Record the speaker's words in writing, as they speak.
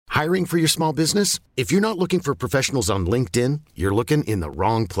Hiring for your small business? If you're not looking for professionals on LinkedIn, you're looking in the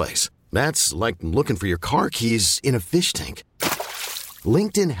wrong place. That's like looking for your car keys in a fish tank.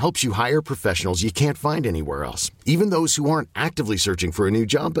 LinkedIn helps you hire professionals you can't find anywhere else, even those who aren't actively searching for a new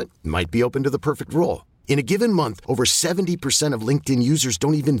job but might be open to the perfect role. In a given month, over 70% of LinkedIn users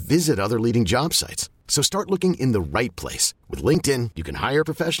don't even visit other leading job sites. So start looking in the right place. With LinkedIn, you can hire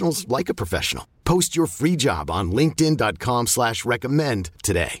professionals like a professional. Post your free job on linkedin.com/recommend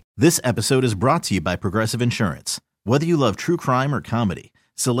today. This episode is brought to you by Progressive Insurance. Whether you love true crime or comedy,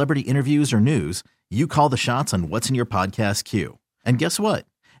 celebrity interviews or news, you call the shots on what's in your podcast queue. And guess what?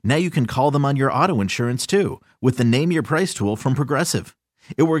 Now you can call them on your auto insurance too with the Name Your Price tool from Progressive.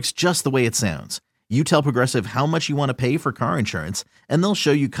 It works just the way it sounds. You tell Progressive how much you want to pay for car insurance, and they'll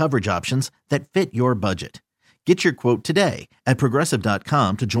show you coverage options that fit your budget. Get your quote today at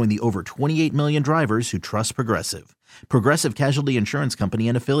Progressive.com to join the over 28 million drivers who trust Progressive. Progressive Casualty Insurance Company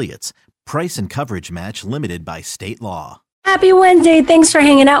and Affiliates. Price and coverage match limited by state law. Happy Wednesday. Thanks for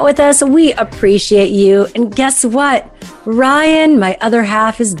hanging out with us. We appreciate you. And guess what? Ryan, my other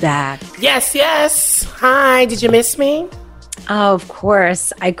half, is back. Yes. Hi, did you miss me? Oh, of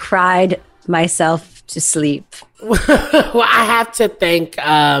course. I cried myself to sleep. Well, I have to thank,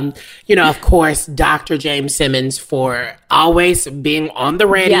 of course, Dr. James Simmons for always being on the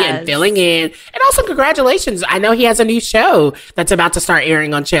ready and filling in. And also, congratulations. I know he has a new show that's about to start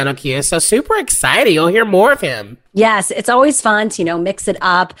airing on Channel Q. So super excited. You'll hear more of him. Yes, it's always fun to, mix it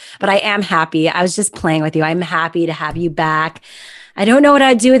up. But I am happy. I was just playing with you. I'm happy to have you back. I don't know what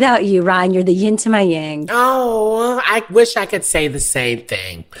I'd do without you, Ryan. You're the yin to my yang. Oh, I wish I could say the same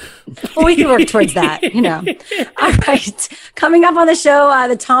thing. Well, we can work towards that, All right. Coming up on the show,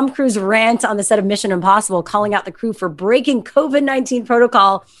 the Tom Cruise rant on the set of Mission Impossible, calling out the crew for breaking COVID-19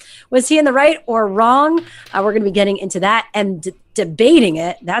 protocol. Was he in the right or wrong? We're going to be getting into that and debating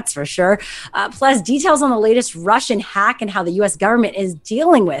it, that's for sure. Plus, details on the latest Russian hack and how the U.S. government is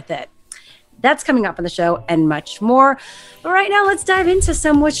dealing with it. That's coming up on the show and much more. But right now, let's dive into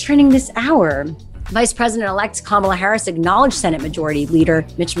what's trending this hour. Vice President-elect Kamala Harris acknowledged Senate Majority Leader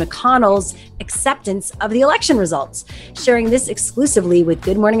Mitch McConnell's acceptance of the election results, sharing this exclusively with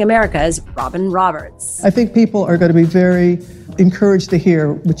Good Morning America's Robin Roberts. I think people are going to be very encouraged to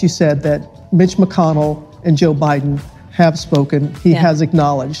hear what you said, that Mitch McConnell and Joe Biden have spoken. He has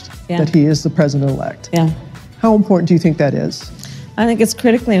acknowledged that he is the president-elect. Yeah. How important do you think that is? I think it's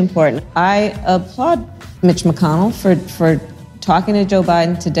critically important. I applaud Mitch McConnell for talking to Joe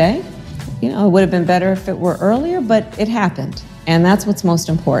Biden today. It would have been better if it were earlier, but it happened. And that's what's most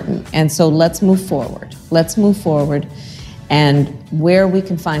important. And so let's move forward. And where we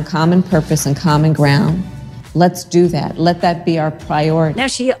can find common purpose and common ground, let's do that. Let that be our priority. Now,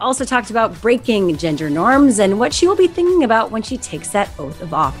 she also talked about breaking gender norms and what she will be thinking about when she takes that oath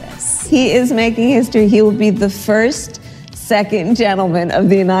of office. He is making history. He will be the first second gentleman of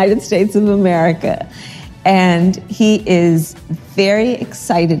the United States of America. And he is very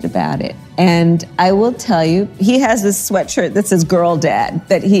excited about it. And I will tell you, he has this sweatshirt that says "Girl Dad,"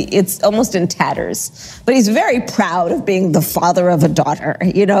 it's almost in tatters. But he's very proud of being the father of a daughter.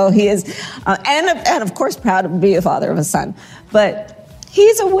 He is, and of course proud to be a father of a son. But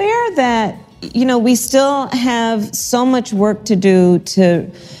he's aware that, we still have so much work to do to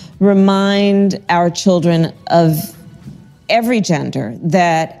remind our children of every gender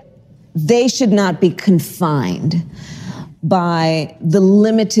that they should not be confined by the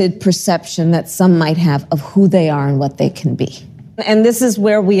limited perception that some might have of who they are and what they can be. And this is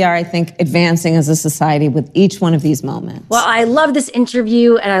where we are, I think, advancing as a society with each one of these moments. Well, I love this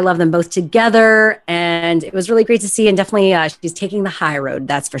interview, and I love them both together. And it was really great to see. And definitely she's taking the high road,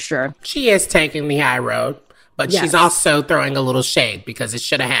 that's for sure. She is taking the high road, but she's also throwing a little shade because it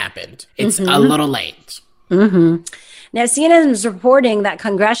should have happened. It's a little late. Mm-hmm. Now, CNN is reporting that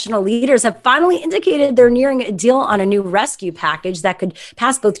congressional leaders have finally indicated they're nearing a deal on a new rescue package that could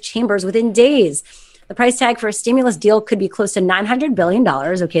pass both chambers within days. The price tag for a stimulus deal could be close to $900 billion.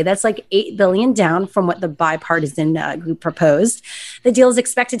 Okay, that's like $8 billion down from what the bipartisan group proposed. The deal is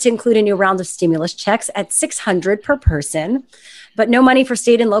expected to include a new round of stimulus checks at $600 per person, but no money for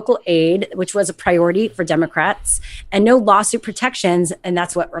state and local aid, which was a priority for Democrats, and no lawsuit protections, and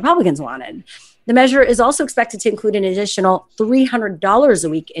that's what Republicans wanted. The measure is also expected to include an additional $300 a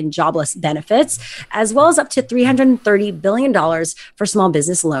week in jobless benefits, as well as up to $330 billion for small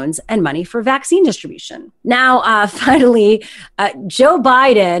business loans and money for vaccine distribution. Now, finally, Joe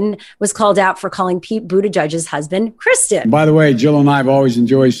Biden was called out for calling Pete Buttigieg's husband Kristen. By the way, Jill and I have always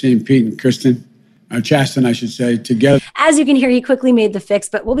enjoyed seeing Pete and Kristen. Chasten, I should say, together. As you can hear, he quickly made the fix,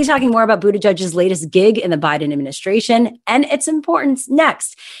 but we'll be talking more about Buttigieg's latest gig in the Biden administration and its importance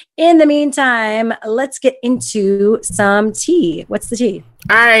next. In the meantime, let's get into some tea. What's the tea?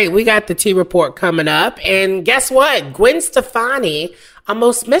 All right, we got the tea report coming up. And guess what? Gwen Stefani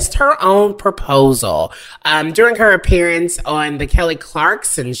almost missed her own proposal. During her appearance on the Kelly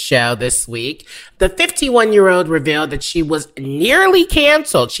Clarkson show this week, the 51-year-old revealed that she was nearly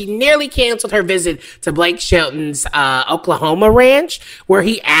canceled. She nearly canceled her visit to Blake Shelton's Oklahoma ranch, where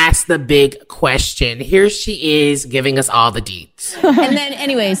he asked the big question. Here she is giving us all the deets. And then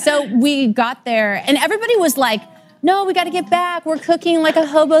anyway, so we got there and everybody was like, no, we got to get back. We're cooking like a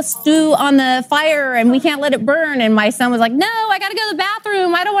hobo stew on the fire and we can't let it burn. And my son was like, no, I got to go to the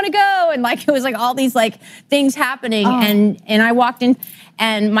bathroom. I don't want to go. And like, it was like all these like things happening. Oh. And I walked in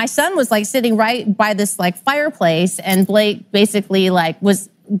and my son was like sitting right by this like fireplace. And Blake basically like was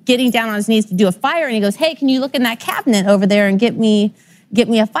getting down on his knees to do a fire. And he goes, hey, can you look in that cabinet over there and get me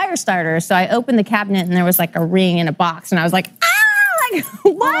a fire starter? So I opened the cabinet and there was like a ring in a box. And I was like,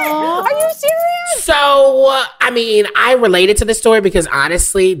 what? Aww. Are you serious? So, I mean, I related to this story because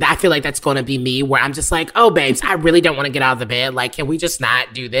honestly, I feel like that's going to be me where I'm just like, oh, babes, I really don't want to get out of the bed. Like, can we just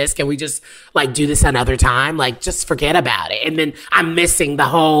not do this? Can we just like do this another time? Like, just forget about it. And then I'm missing the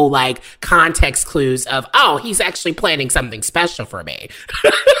whole like context clues of, oh, he's actually planning something special for me.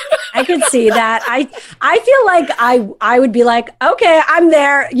 I could see that. I feel like I would be like, okay, I'm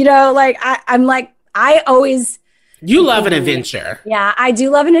there. You know, like I'm like, I always... You love an adventure. Yeah, I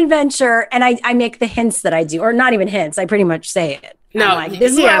do love an adventure. And I make the hints that I do, or not even hints. I pretty much say it. No, like,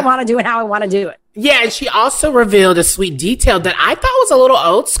 this is what I want to do and how I want to do it. Yeah, and she also revealed a sweet detail that I thought was a little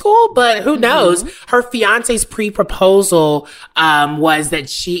old school, but who knows? Her fiance's pre-proposal was that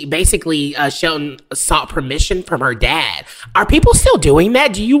she basically Shelton sought permission from her dad. Are people still doing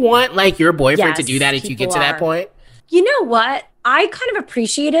that? Do you want like your boyfriend to do that if you get to that point? You know what? I kind of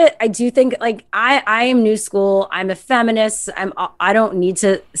appreciate it. I do think like I am new school. I'm a feminist. I don't need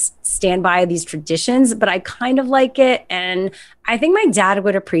to stand by these traditions, but I kind of like it. And I think my dad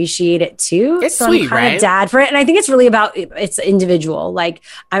would appreciate it too. It's so sweet, I'm kind of dad for it. And I think it's really about it's individual. Like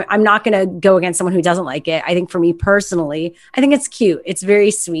I'm not going to go against someone who doesn't like it. I think for me personally, I think it's cute. It's very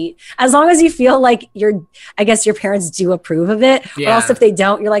sweet. As long as you feel like I guess your parents do approve of it. Yeah. Or else if they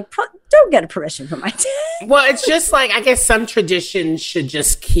don't, you're like, don't get a permission from my dad. Well, it's just like, I guess some traditions should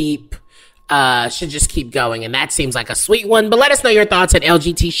just keep going. And that seems like a sweet one. But let us know your thoughts at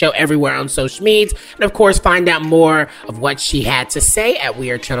LGT Show everywhere on social media. And of course, find out more of what she had to say at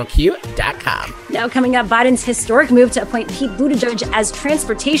WeAreChannelQ.com. Now coming up, Biden's historic move to appoint Pete Buttigieg as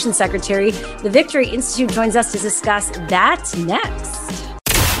Transportation Secretary. The Victory Institute joins us to discuss that next.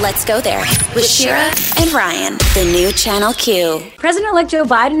 Let's go there with Shira and Ryan, the new Channel Q. President-elect Joe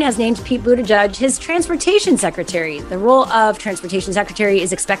Biden has named Pete Buttigieg his Transportation Secretary. The role of Transportation Secretary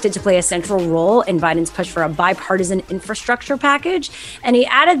is expected to play a central role in Biden's push for a bipartisan infrastructure package. And he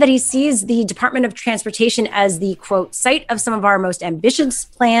added that he sees the Department of Transportation as the, quote, site of some of our most ambitious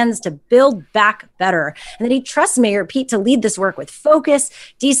plans to build back better. And that he trusts Mayor Pete to lead this work with focus,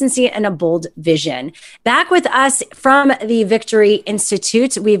 decency, and a bold vision. Back with us from the Victory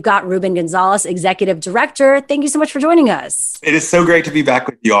Institute, we've got Ruben Gonzalez, Executive Director. Thank you so much for joining us. It is so great to be back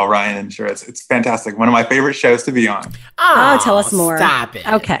with you all, Ryan and Shira. It's fantastic. One of my favorite shows to be on. Oh, tell us more. Stop it.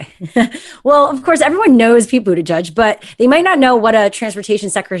 Okay. Well, of course, everyone knows Pete Buttigieg, but they might not know what a transportation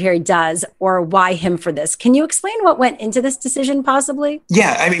secretary does or why him for this. Can you explain what went into this decision, possibly?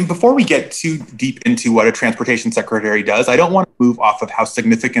 Yeah, I mean, before we get too deep into what a transportation secretary does, I don't want to move off of how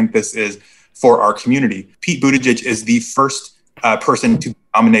significant this is for our community. Pete Buttigieg is the first person to be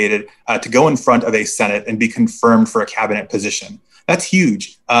nominated to go in front of a Senate and be confirmed for a cabinet position. That's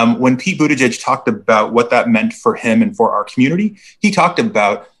huge. When Pete Buttigieg talked about what that meant for him and for our community, he talked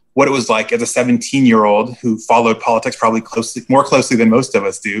about what it was like as a 17-year-old who followed politics probably more closely than most of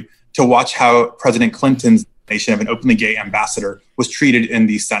us do, to watch how President Clinton's nomination of an openly gay ambassador was treated in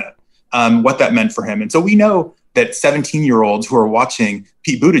the Senate, what that meant for him. And so we know that 17-year-olds who are watching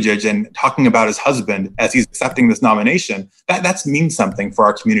Pete Buttigieg and talking about his husband as he's accepting this nomination, that means something for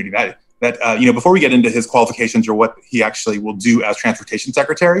our community. That before we get into his qualifications or what he actually will do as transportation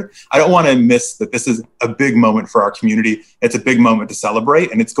secretary, I don't want to miss that this is a big moment for our community. It's a big moment to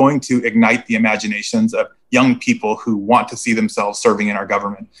celebrate, and it's going to ignite the imaginations of young people who want to see themselves serving in our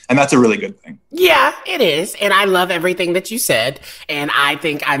government. And that's a really good thing. Yeah, it is. And I love everything that you said. And I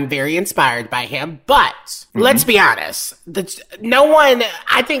think I'm very inspired by him. But let's be honest.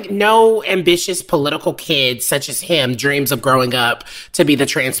 I think no ambitious political kid such as him dreams of growing up to be the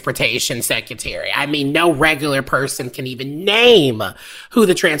transportation secretary. I mean, no regular person can even name who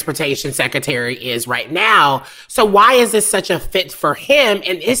the transportation secretary is right now. So why is this such a fit for him?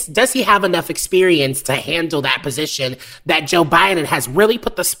 And does he have enough experience to handle that position that Joe Biden has really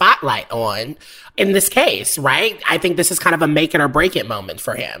put the spotlight on in this case, right? I think this is kind of a make it or break it moment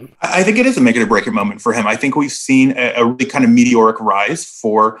for him. I think it is a make it or break it moment for him. I think we've seen a really kind of meteoric rise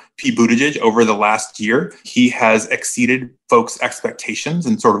for Pete Buttigieg over the last year. He has exceeded folks' expectations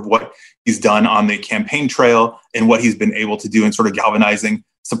and sort of what he's done on the campaign trail and what he's been able to do in sort of galvanizing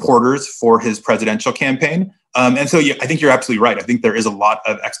supporters for his presidential campaign. And so I think you're absolutely right. I think there is a lot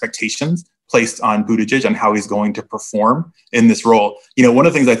of expectations placed on Buttigieg on how he's going to perform in this role. You know, one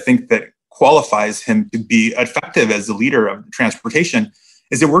of the things I think that qualifies him to be effective as the leader of transportation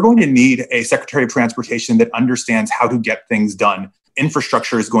is that we're going to need a Secretary of Transportation that understands how to get things done.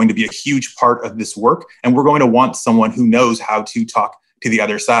 Infrastructure is going to be a huge part of this work, and we're going to want someone who knows how to talk to the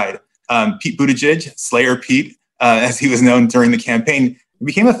other side. Pete Buttigieg, Slayer Pete, as he was known during the campaign,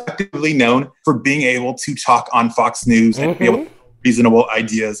 became effectively known for being able to talk on Fox News and be able to give reasonable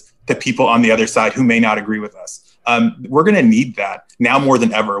ideas to people on the other side who may not agree with us. We're going to need that now more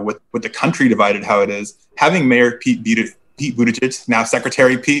than ever with the country divided how it is. Having Mayor Pete Buttigieg, now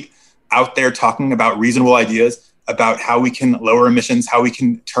Secretary Pete, out there talking about reasonable ideas about how we can lower emissions, how we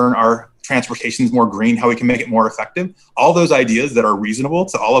can turn our transportations more green, how we can make it more effective. All those ideas that are reasonable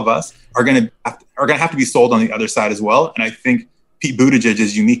to all of us are going to have to be sold on the other side as well. And I think Pete Buttigieg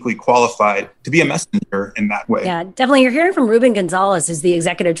is uniquely qualified to be a messenger in that way. Yeah, definitely. You're hearing from Ruben Gonzalez, who's the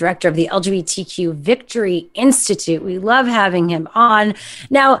executive director of the LGBTQ Victory Institute. We love having him on.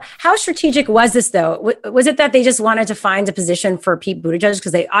 Now, how strategic was this, though? Was it that they just wanted to find a position for Pete Buttigieg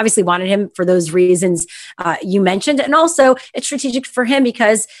because they obviously wanted him for those reasons you mentioned? And also, it's strategic for him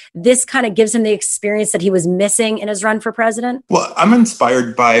because this kind of gives him the experience that he was missing in his run for president? Well, I'm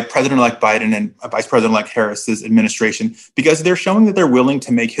inspired by President-elect Biden and Vice President-elect Harris's administration because they're showing that they're willing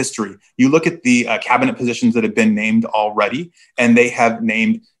to make history. You look at the cabinet positions that have been named already, and they have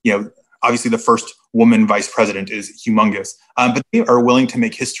named, obviously the first woman vice president is humongous, but they are willing to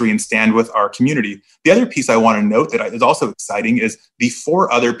make history and stand with our community. The other piece I want to note that is also exciting is the 4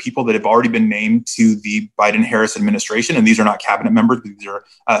 other people that have already been named to the Biden-Harris administration, and these are not cabinet members, but these are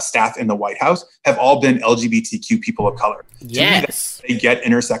staff in the White House, have all been LGBTQ people of color. Yes. They get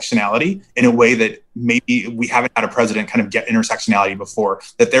intersectionality in a way that maybe we haven't had a president kind of get intersectionality before,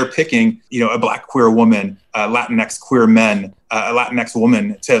 that they're picking, a Black queer woman, Latinx queer men, a Latinx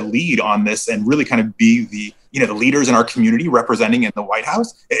woman to lead on this and really kind of be the leaders in our community representing in the White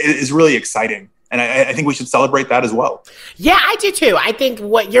House. It is really exciting. And I think we should celebrate that as well. Yeah, I do too. I think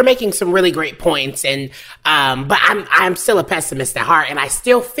what you're making some really great points, and but I'm still a pessimist at heart, and I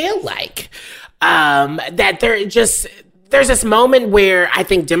still feel like that there's this moment where I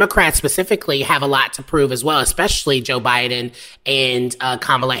think Democrats specifically have a lot to prove as well, especially Joe Biden and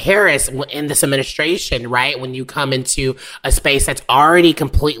Kamala Harris in this administration, right? When you come into a space that's already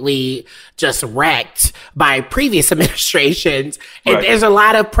completely just wrecked by previous administrations, and there's a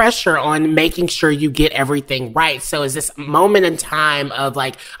lot of pressure on making sure you get everything right. So is this moment in time of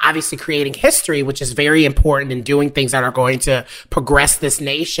obviously creating history, which is very important, and doing things that are going to progress this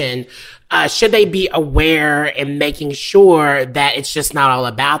nation. Should they be aware and making sure that it's just not all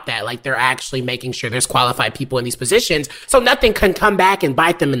about that? They're actually making sure there's qualified people in these positions so nothing can come back and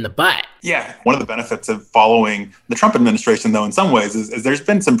bite them in the butt. Yeah. One of the benefits of following the Trump administration, though, in some ways, is there's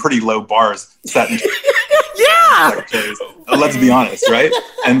been some pretty low bars set in yeah. Let's be honest, right?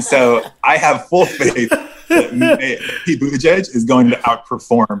 And so I have full faith that Pete Buttigieg is going to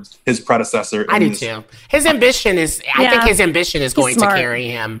outperform his predecessor. I do too. His ambition is, I think his ambition is going to carry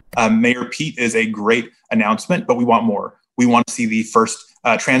him. Mayor Pete is a great announcement, but we want more. We want to see the first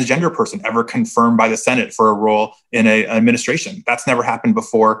transgender person ever confirmed by the Senate for a role in an administration. That's never happened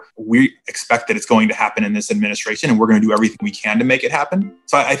before. We expect that it's going to happen in this administration, and we're going to do everything we can to make it happen.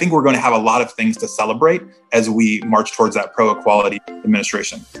 So I think we're going to have a lot of things to celebrate as we march towards that pro-equality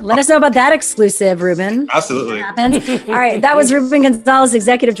administration. Let us know about that exclusive, Ruben. Absolutely. All right. That was Ruben Gonzalez,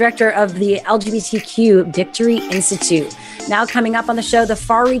 Executive Director of the LGBTQ Victory Institute. Now coming up on the show, the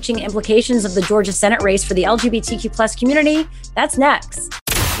far-reaching implications of the Georgia Senate race for the LGBTQ plus community. That's next.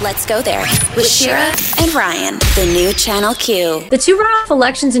 Let's go there with Shira and Ryan, the new Channel Q. The two runoff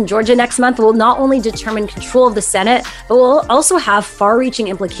elections in Georgia next month will not only determine control of the Senate, but will also have far-reaching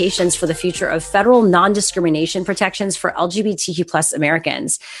implications for the future of federal non-discrimination protections for LGBTQ plus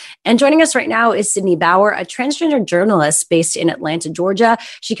Americans. And joining us right now is Sydney Bauer, a transgender journalist based in Atlanta, Georgia.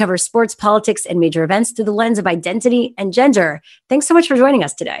 She covers sports, politics, and major events through the lens of identity and gender. Thanks so much for joining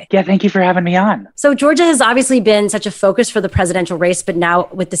us today. Yeah, thank you for having me on. So Georgia has obviously been such a focus for the presidential race, but now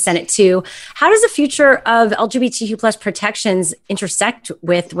with the Senate too. How does the future of LGBTQ plus protections intersect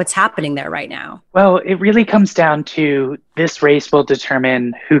with what's happening there right now? Well, it really comes down to this race will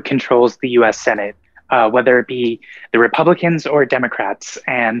determine who controls the U.S. Senate, whether it be the Republicans or Democrats.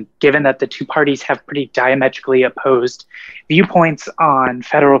 And given that the two parties have pretty diametrically opposed viewpoints on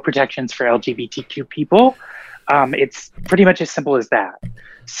federal protections for LGBTQ people, it's pretty much as simple as that.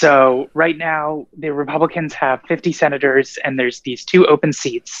 So right now, the Republicans have 50 senators, and there's these two open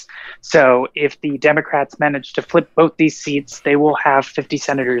seats. So if the Democrats manage to flip both these seats, they will have 50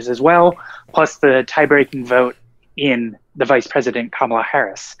 senators as well, plus the tie-breaking vote in the Vice President Kamala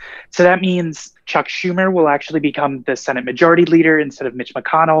Harris. So that means Chuck Schumer will actually become the Senate Majority Leader instead of Mitch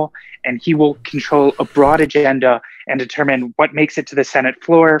McConnell, and he will control a broad agenda and determine what makes it to the Senate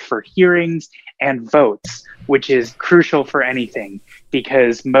floor for hearings and votes, which is crucial for anything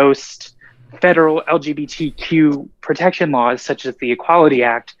because most federal LGBTQ protection laws, such as the Equality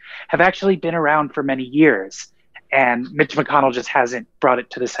Act, have actually been around for many years. And Mitch McConnell just hasn't brought it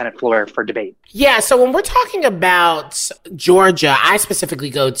to the Senate floor for debate. Yeah, so when we're talking about Georgia, I specifically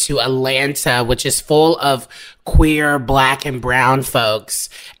go to Atlanta, which is full of queer, Black, and brown folks.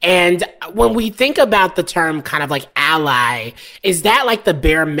 And when we think about the term kind of like ally, is that like the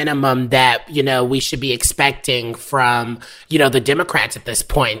bare minimum that, we should be expecting from, the Democrats at this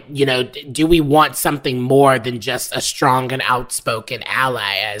point? Do we want something more than just a strong and outspoken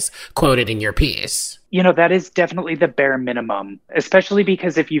ally, as quoted in your piece? That is definitely the bare minimum, especially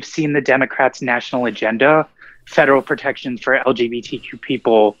because if you've seen the Democrats' national agenda, federal protections for LGBTQ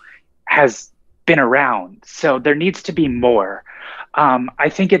people has been around. So there needs to be more. I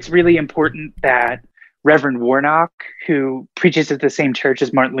think it's really important that Reverend Warnock, who preaches at the same church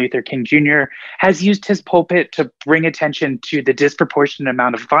as Martin Luther King Jr., has used his pulpit to bring attention to the disproportionate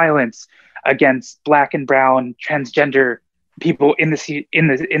amount of violence against Black and brown transgender people in the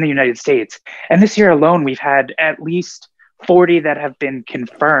United States. And this year alone, we've had at least 40 that have been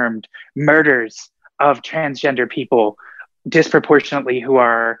confirmed murders of transgender people disproportionately who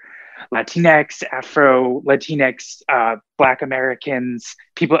are Latinx, Afro-Latinx, Black Americans,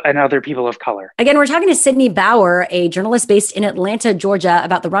 people, and other people of color. Again, we're talking to Sydney Bauer, a journalist based in Atlanta, Georgia,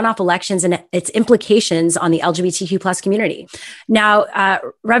 about the runoff elections and its implications on the LGBTQ plus community. Now,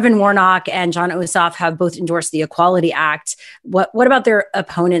 Reverend Warnock and Jon Ossoff have both endorsed the Equality Act. What about their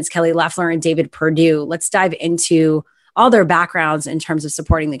opponents, Kelly Loeffler and David Perdue? Let's dive into all their backgrounds in terms of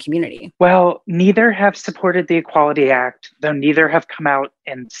supporting the community. Well, neither have supported the Equality Act, though neither have come out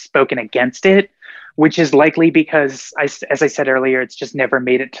and spoken against it, which is likely because, as I said earlier, it's just never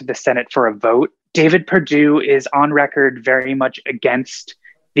made it to the Senate for a vote. David Perdue is on record very much against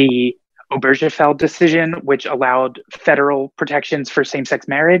the Obergefell decision, which allowed federal protections for same-sex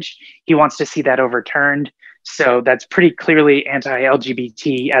marriage. He wants to see that overturned. So that's pretty clearly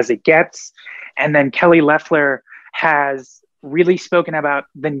anti-LGBT as it gets. And then Kelly Loeffler has really spoken about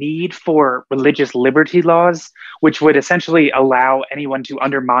the need for religious liberty laws, which would essentially allow anyone to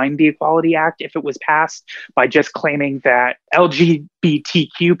undermine the Equality Act if it was passed by just claiming that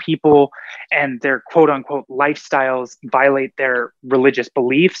LGBTQ people and their quote-unquote lifestyles violate their religious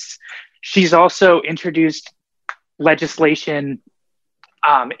beliefs. She's also introduced legislation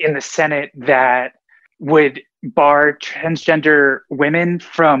in the Senate that would bar transgender women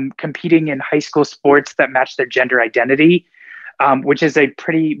from competing in high school sports that match their gender identity, which is a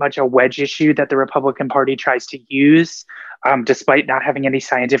pretty much a wedge issue that the Republican Party tries to use, despite not having any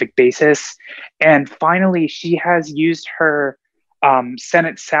scientific basis. And finally, she has used her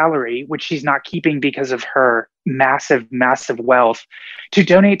Senate salary, which she's not keeping because of her massive wealth, to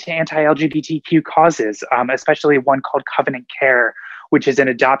donate to anti-LGBTQ causes, especially one called Covenant Care, which is an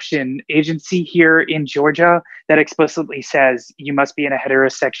adoption agency here in Georgia that explicitly says you must be in a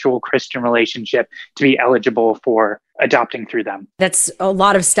heterosexual Christian relationship to be eligible for adopting through them. That's a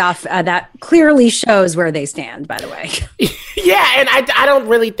lot of stuff that clearly shows where they stand, by the way. Yeah, and I don't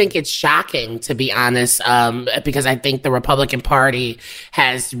really think it's shocking, to be honest, because I think the Republican Party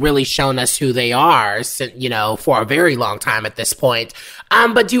has really shown us who they are, for a very long time at this point.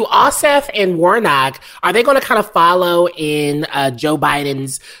 But do Ossoff and Warnock, are they going to kind of follow in Joe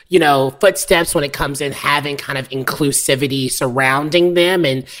Biden's, footsteps when it comes in having kind of inclusivity surrounding them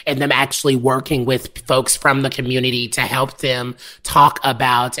and them actually working with folks from the community to help them talk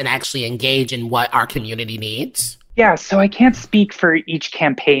about and actually engage in what our community needs? Yeah, so I can't speak for each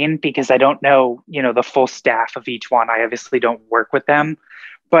campaign because I don't know, the full staff of each one. I obviously don't work with them.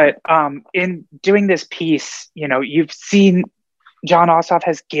 But in doing this piece, you've seen Jon Ossoff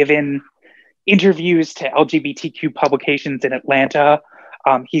has given interviews to LGBTQ publications in Atlanta.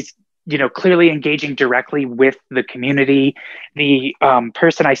 He's, clearly engaging directly with the community. The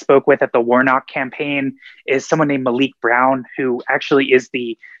person I spoke with at the Warnock campaign is someone named Malik Brown, who actually is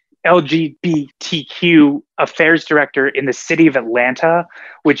the LGBTQ affairs director in the city of Atlanta,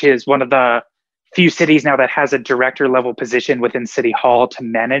 which is one of the few cities now that has a director level position within City Hall to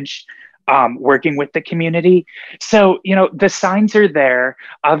manage working with the community. So, the signs are there.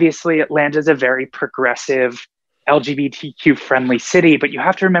 Obviously, Atlanta is a very progressive LGBTQ friendly city, but you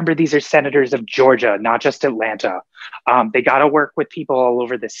have to remember these are senators of Georgia, not just Atlanta. They got to work with people all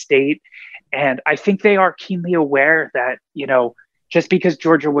over the state. And I think they are keenly aware that, just because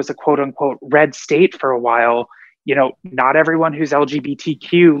Georgia was a quote unquote red state for a while, not everyone who's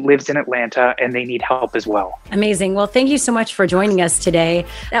LGBTQ lives in Atlanta, and they need help as well. Amazing. Well, thank you so much for joining us today.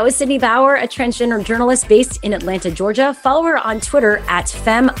 That was Sydney Bauer, a transgender journalist based in Atlanta, Georgia. Follow her on Twitter at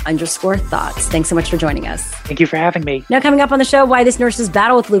 @fem_thoughts. Thanks so much for joining us. Thank you for having me. Now, coming up on the show, why this nurse's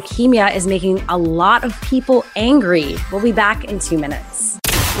battle with leukemia is making a lot of people angry. We'll be back in 2 minutes.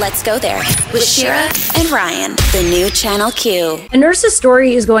 Let's go there with Shira and Ryan, the new Channel Q. A nurse's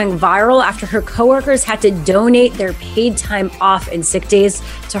story is going viral after her coworkers had to donate their paid time off and sick days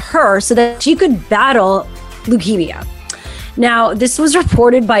to her so that she could battle leukemia. Now, this was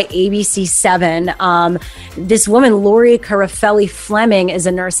reported by ABC7. This woman, Lori Carafelli Fleming, is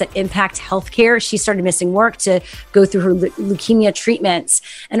a nurse at Impact Healthcare. She started missing work to go through her leukemia treatments,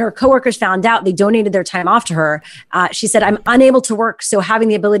 and her coworkers found out. They donated their time off to her. She said, "I'm unable to work, so having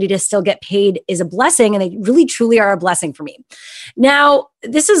the ability to still get paid is a blessing, and they really, truly are a blessing for me." Now,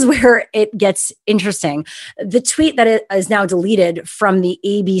 this is where it gets interesting. The tweet that is now deleted from the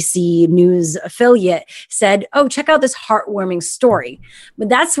ABC News affiliate said, "Oh, check out this heartwarming story." But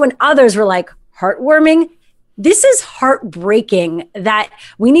that's when others were like, "Heartwarming? This is heartbreaking that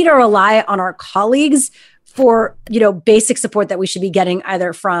we need to rely on our colleagues for, basic support that we should be getting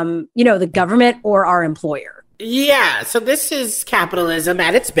either from, the government or our employer." Yeah, so this is capitalism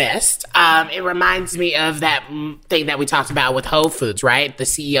at its best. It reminds me of that thing that we talked about with Whole Foods, right? The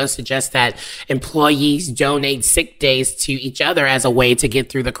CEO suggests that employees donate sick days to each other as a way to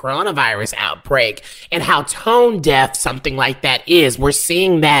get through the coronavirus outbreak, and how tone deaf something like that is. We're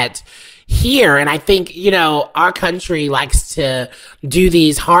seeing that here. And I think, our country likes to do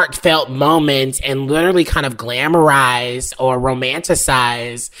these heartfelt moments and literally kind of glamorize or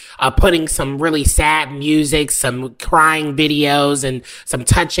romanticize, putting some really sad music, some crying videos, and some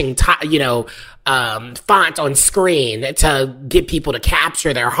touching, font on screen to get people to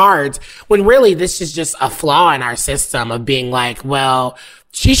capture their hearts, when really this is just a flaw in our system of being like, well,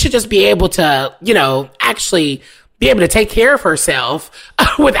 she should just be able to, actually be able to take care of herself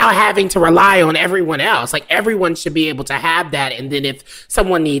without having to rely on everyone else. Like, everyone should be able to have that. And then if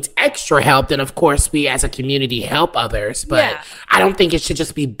someone needs extra help, then of course we as a community help others. But yeah, I don't think it should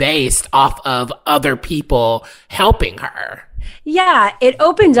just be based off of other people helping her. Yeah, it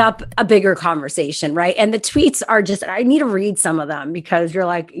opened up a bigger conversation, right? And the tweets are just, I need to read some of them because you're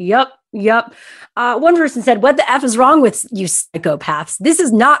like, yep. One person said, "What the F is wrong with you psychopaths? This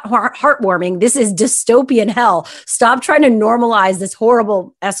is not heartwarming. This is dystopian hell. Stop trying to normalize this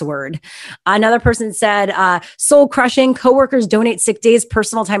horrible S word." Another person said, "Soul crushing. Coworkers donate sick days,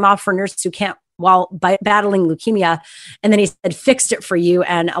 personal time off for nurses who can't while battling leukemia." And then he said, "Fixed it for you."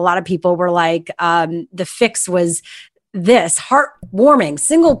 And a lot of people were like, the fix was this: heartwarming,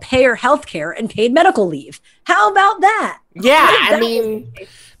 single payer healthcare and paid medical leave. How about that? Yeah,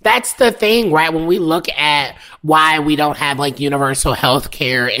 that's the thing, right? When we look at why we don't have universal health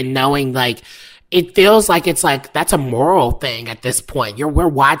care, and knowing it feels like it's that's a moral thing at this point. We're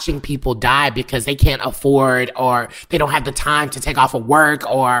watching people die because they can't afford, or they don't have the time to take off of work,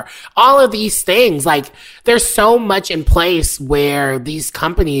 or all of these things. There's so much in place where these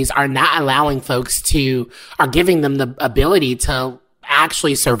companies are not allowing folks are giving them the ability to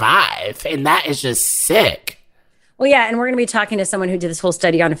actually survive. And that is just sick. Well, yeah, and we're going to be talking to someone who did this whole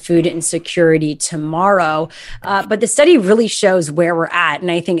study on food insecurity tomorrow. But the study really shows where we're at. And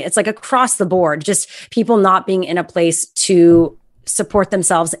I think it's like across the board, just people not being in a place to support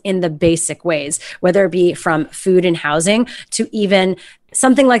themselves in the basic ways, whether it be from food and housing to even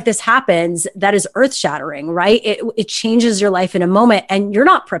something like this happens that is earth shattering, right? It changes your life in a moment and you're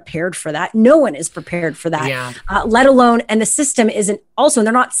not prepared for that. No one is prepared for that, let alone, and the system isn't also, and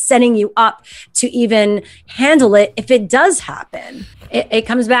they're not setting you up to even handle it if it does happen. It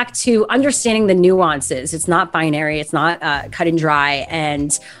comes back to understanding the nuances. It's not binary. It's not cut and dry.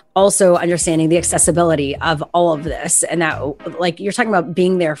 And also understanding the accessibility of all of this. And that, like, you're talking about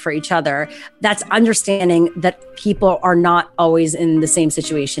being there for each other. That's understanding that people are not always in the same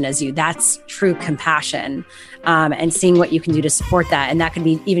situation as you. That's true compassion, and seeing what you can do to support that. And that could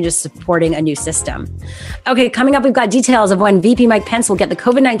be even just supporting a new system. Okay, coming up, we've got details of when VP Mike Pence will get the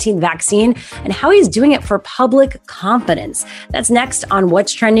COVID-19 vaccine and how he's doing it for public confidence. That's next on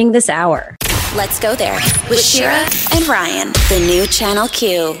What's Trending this hour. Let's go there with Shira and Ryan, the new Channel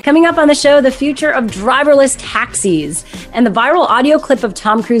Q. Coming up on the show, the future of driverless taxis and the viral audio clip of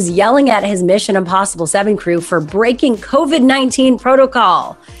Tom Cruise yelling at his Mission Impossible 7 crew for breaking COVID-19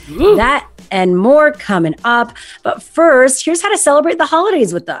 protocol. Ooh. That and more coming up. But first, here's how to celebrate the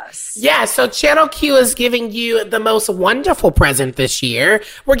holidays with us. Yeah, so Channel Q is giving you the most wonderful present this year.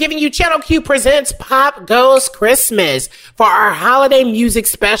 We're giving you Channel Q Presents Pop Goes Christmas for our holiday music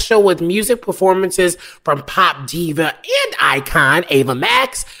special with music performances from pop diva and icon Ava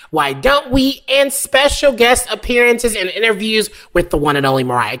Max, Why Don't We, and special guest appearances and interviews with the one and only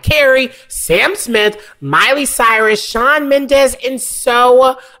Mariah Carey, Sam Smith, Miley Cyrus, Shawn Mendes, and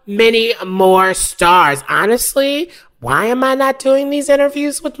so many more stars. Honestly, why am I not doing these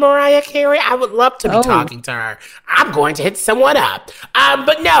interviews with Mariah Carey? I would love to be talking to her. I'm going to hit someone up.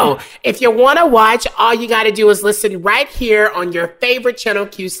 But no, if you want to watch, all you got to do is listen right here on your favorite Channel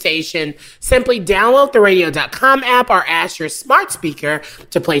Q station. Simply download the radio.com app or ask your smart speaker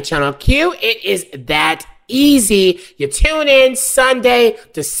to play Channel Q. It is that easy. You tune in Sunday,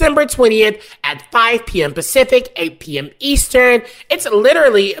 December 20th at 5 p.m. Pacific, 8 p.m. Eastern. It's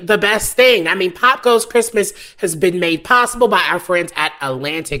literally the best thing. I mean, Pop Goes Christmas has been made possible by our friends at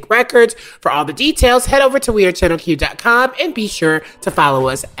Atlantic Records. For all the details, head over to wearechannelq.com and be sure to follow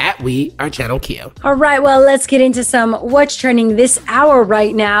us at We Are Channel Q. All right, well, let's get into some What's Trending this hour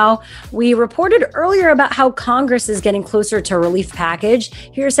right now. We reported earlier about how Congress is getting closer to a relief package.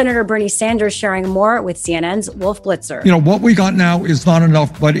 Here's Senator Bernie Sanders sharing more with CNN's Wolf Blitzer. You know, what we got now is not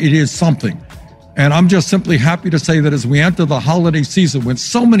enough, but it is something. And I'm just simply happy to say that as we enter the holiday season, when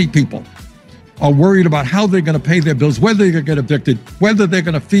so many people are worried about how they're going to pay their bills, whether they're going to get evicted, whether they're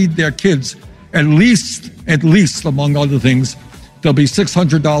going to feed their kids, at least, among other things, there'll be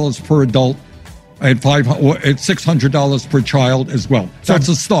 $600 per adult and $600 per child as well. So that's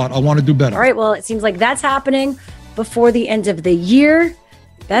a start. I want to do better. All right, well, it seems like that's happening before the end of the year.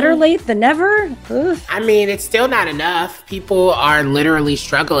 Better late than never. Ugh. I mean, it's still not enough. People are literally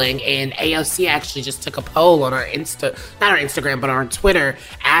struggling, and AOC actually just took a poll on our not our Instagram, but on Twitter,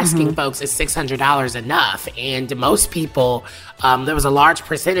 asking folks, is $600 enough? And most people, there was a large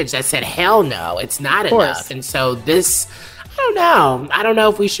percentage that said, hell no, it's not enough. And so this, I don't know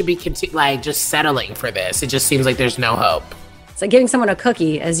if we should be just settling for this. It just seems like there's no hope. It's like giving someone a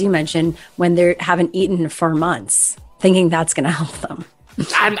cookie, as you mentioned, when they haven't eaten for months, thinking that's going to help them.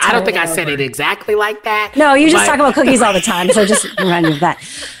 I don't think I said it exactly like that. No, you just talk about cookies all the time, so just remind me of that.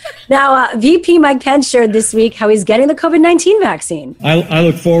 Now, VP Mike Pence shared this week how he's getting the COVID-19 vaccine. I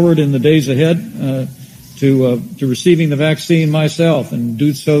look forward in the days ahead to receiving the vaccine myself and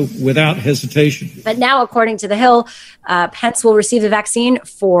do so without hesitation. But now, according to The Hill, Pence will receive the vaccine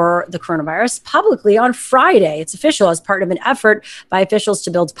for the coronavirus publicly on Friday. It's official as part of an effort by officials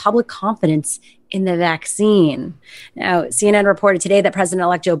to build public confidence in the vaccine. Now, CNN reported today that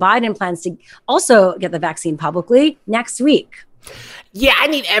President-elect Joe Biden plans to also get the vaccine publicly next week. Yeah, I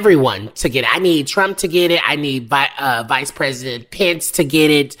need everyone to get it. I need Trump to get it. I need Vice President Pence to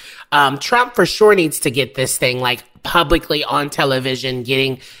get it. Trump for sure needs to get this thing publicly on television,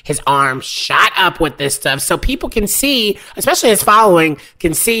 getting his arm shot up with this stuff so people can see, especially his following,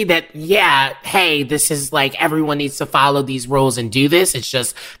 can see that, yeah, hey, this is everyone needs to follow these rules and do this. It's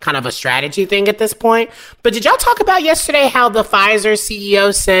just kind of a strategy thing at this point. But did y'all talk about yesterday how the Pfizer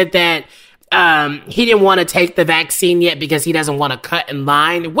CEO said that he didn't want to take the vaccine yet because he doesn't want to cut in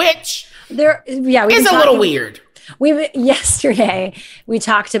line, which is a little weird. Yesterday, we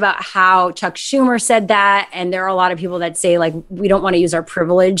talked about how Chuck Schumer said that, and there are a lot of people that say, like, we don't want to use our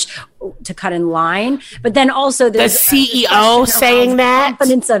privilege to cut in line. But then also there's the CEO saying that.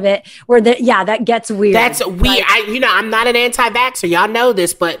 Confidence of it, where that gets weird. That's weird. Like, I'm not an anti-vaxxer. Y'all know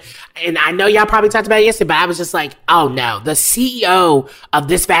this, and I know y'all probably talked about it yesterday, but I was just like, oh no, the CEO of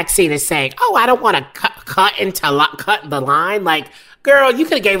this vaccine is saying, oh, I don't want to cut the line. Like, girl, you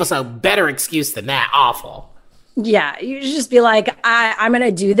could have gave us a better excuse than that. Awful. Yeah, you should just be like, I'm going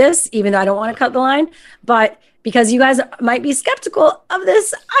to do this, even though I don't want to cut the line. But because you guys might be skeptical of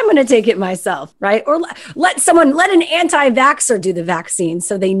this, I'm going to take it myself, right? Or let an anti-vaxxer do the vaccine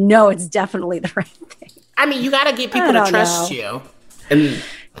so they know it's definitely the right thing. I mean, you got to get people to trust you. And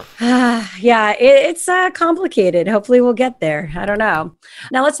yeah, it's complicated. Hopefully we'll get there. I don't know.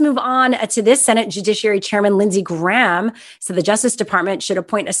 Now let's move on to this. Senate Judiciary Chairman Lindsey Graham said the Justice Department should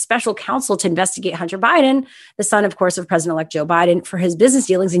appoint a special counsel to investigate Hunter Biden, the son, of course, of President-elect Joe Biden, for his business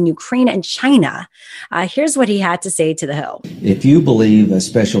dealings in Ukraine and China. Here's what he had to say to the Hill. If you believe a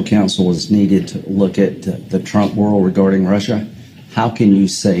special counsel is needed to look at the Trump world regarding Russia, how can you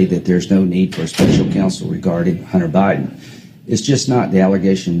say that there's no need for a special counsel regarding Hunter Biden? It's just not the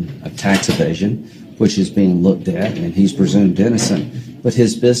allegation of tax evasion, which is being looked at, and he's presumed innocent, but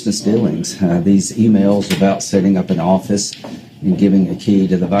his business dealings, these emails about setting up an office and giving a key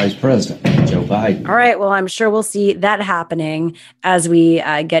to the vice president, Joe Biden. All right. Well, I'm sure we'll see that happening as we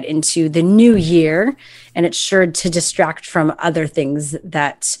get into the new year, and it's sure to distract from other things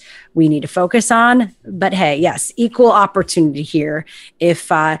that we need to focus on. But hey, yes, equal opportunity here.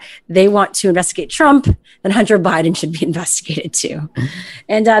 If they want to investigate Trump, then Hunter Biden should be investigated too.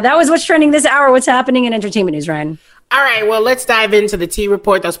 And that was what's trending this hour. What's happening in entertainment news, Ryan? All right, well, let's dive into the T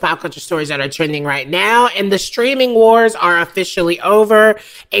Report, those pop culture stories that are trending right now. And the streaming wars are officially over.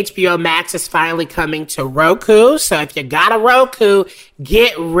 HBO Max is finally coming to Roku. So if you got a Roku,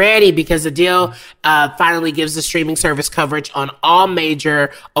 get ready, because the deal finally gives the streaming service coverage on all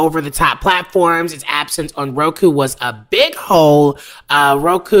major over-the-top platforms. Its absence on Roku was a big hole.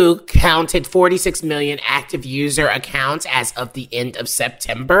 Roku counted 46 million active user accounts as of the end of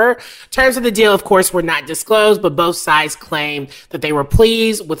September. Terms of the deal, of course, were not disclosed, but both sides claimed that they were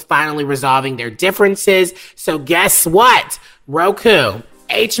pleased with finally resolving their differences. So guess what? Roku,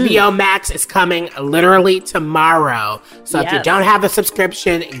 HBO Max is coming literally tomorrow. So if you don't have a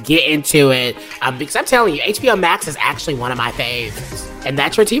subscription, get into it. Because I'm telling you, HBO Max is actually one of my faves. And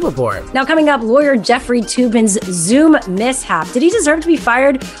that's your T Report. Now coming up, lawyer Jeffrey Toobin's Zoom mishap. Did he deserve to be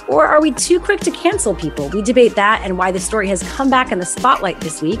fired, or are we too quick to cancel people? We debate that and why the story has come back in the spotlight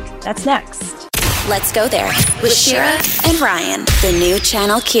this week. That's next. Let's go there with Shira and Ryan, the new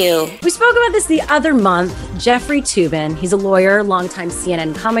Channel Q. We spoke about this the other month. Jeffrey Toobin, he's a lawyer, longtime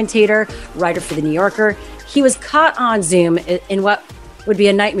CNN commentator, writer for The New Yorker. He was caught on Zoom in what would be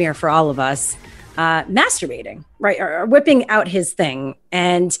a nightmare for all of us, masturbating, right? Or whipping out his thing.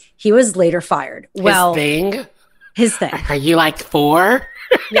 And he was later fired. His thing. Are you like 4?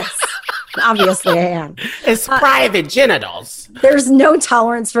 Yes. Obviously, I am. It's private genitals. There's no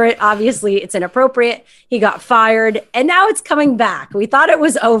tolerance for it. Obviously, it's inappropriate. He got fired, and now it's coming back. We thought it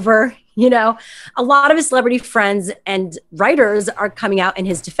was over. You know, a lot of his celebrity friends and writers are coming out in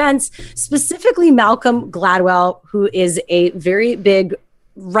his defense, specifically Malcolm Gladwell, who is a very big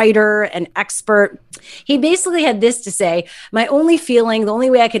writer and expert. He basically had this to say: my only feeling, the only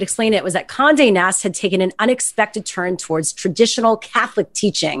way I could explain it, was that Condé Nast had taken an unexpected turn towards traditional Catholic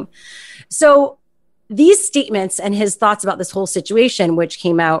teaching. So these statements and his thoughts about this whole situation, which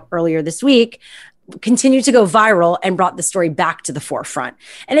came out earlier this week, continued to go viral and brought the story back to the forefront.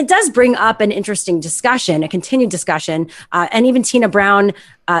 And it does bring up an interesting discussion, a continued discussion. And even Tina Brown,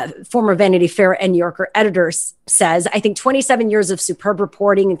 former Vanity Fair and New Yorker editor, says, I think 27 years of superb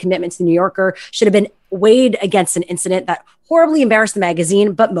reporting and commitment to the New Yorker should have been weighed against an incident that horribly embarrassed the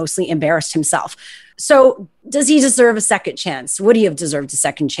magazine, but mostly embarrassed himself. So does he deserve a second chance? Would he have deserved a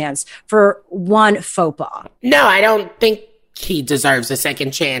second chance for one faux pas? No, I don't think he deserves a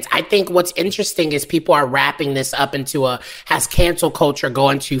second chance. I think what's interesting is people are wrapping this up into has cancel culture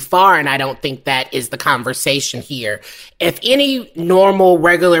gone too far? And I don't think that is the conversation here. If any normal,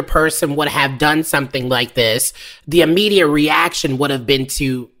 regular person would have done something like this, the immediate reaction would have been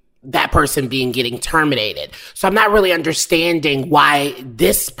to that person getting terminated. So I'm not really understanding why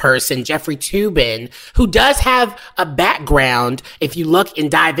this person, Jeffrey Toobin, who does have a background, if you look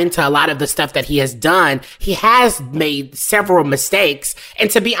and dive into a lot of the stuff that he has done, he has made several mistakes. And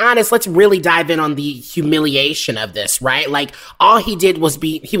to be honest, let's really dive in on the humiliation of this, right? Like, all he did was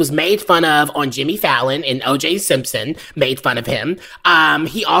he was made fun of on Jimmy Fallon, and O.J. Simpson made fun of him.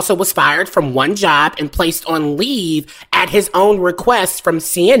 He also was fired from one job and placed on leave at his own request from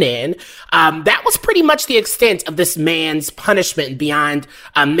CNN. That was pretty much the extent of this man's punishment beyond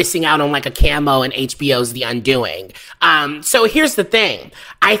missing out on like a camo in HBO's The Undoing. So here's the thing.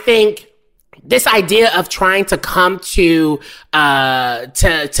 I think this idea of trying to come to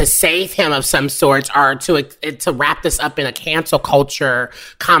save him of some sort, or to wrap this up in a cancel culture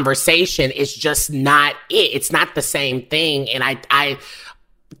conversation, is just not it. It's not the same thing. And I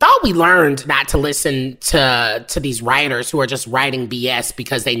thought we learned not to listen to these writers who are just writing BS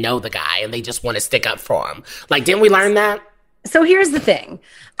because they know the guy and they just want to stick up for him. Like, didn't we learn that? So here's the thing.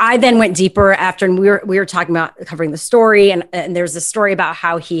 I then went deeper after, and we were talking about covering the story, and there's a story about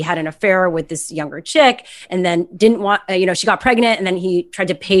how he had an affair with this younger chick, and then didn't want, she got pregnant, and then he tried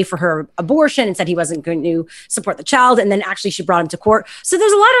to pay for her abortion and said he wasn't going to support the child, and then actually she brought him to court. So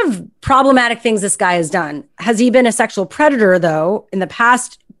there's a lot of problematic things this guy has done. Has he been a sexual predator, though, in the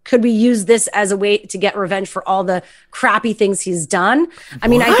past? Could we use this as a way to get revenge for all the crappy things he's done? I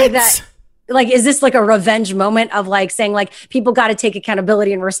mean, I think that, like, is this like a revenge moment of like saying like people got to take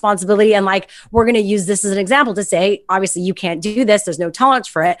accountability and responsibility, and like we're going to use this as an example to say, obviously you can't do this, there's no tolerance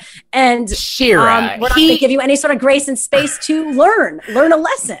for it, and Shira, we're not going to give you any sort of grace and space to learn a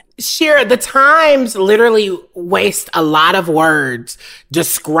lesson. Shira, the Times literally waste a lot of words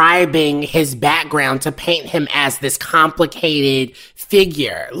describing his background to paint him as this complicated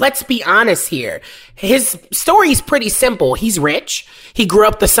figure. Let's be honest here. His story is pretty simple. He's rich. He grew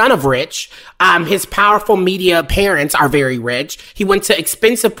up the son of rich. His powerful media parents are very rich. He went to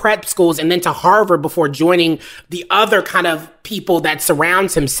expensive prep schools and then to Harvard before joining the other kind of people that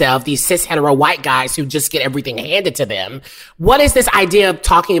surrounds himself, these cis hetero white guys who just get everything handed to them. What is this idea of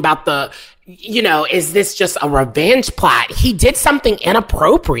talking about is this just a revenge plot? He did something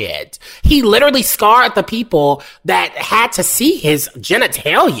inappropriate. He literally scarred the people that had to see his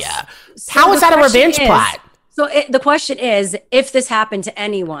genitalia. How is that a revenge plot? So the question is, if this happened to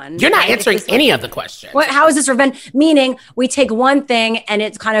anyone... You're not answering any of the questions. How is this revenge? Meaning, we take one thing and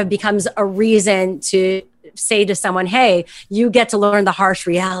it kind of becomes a reason to say to someone, hey, you get to learn the harsh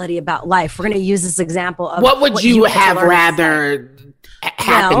reality about life. We're going to use this example of... What would you have rather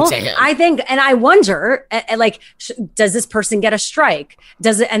happen to him? I think, and I wonder, does this person get a strike?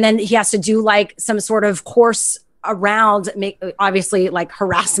 And then he has to do like some sort of course around, obviously like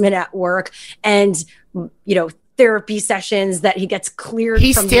harassment at work and, therapy sessions that he gets cleared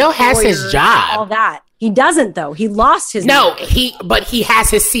he from. He still has his job. All that. He doesn't, though. He lost his job. But he has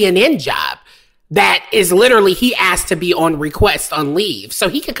his CNN job. That is literally, he asked to be on request on leave. So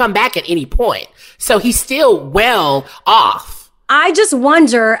he could come back at any point. So he's still well off. I just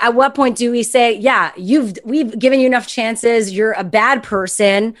wonder, at what point do we say, yeah, we've given you enough chances. You're a bad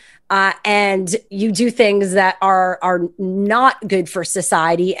person. And you do things that are not good for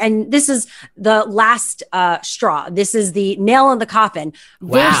society. And this is the last straw. This is the nail in the coffin.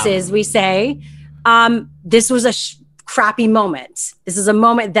 Wow. Versus we say, this was a crappy moment. This is a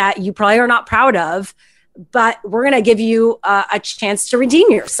moment that you probably are not proud of, but we're going to give you a chance to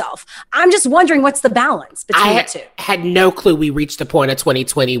redeem yourself. I'm just wondering what's the balance between the two. I had no clue we reached a point in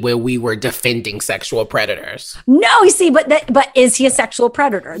 2020 where we were defending sexual predators. No, you see, but is he a sexual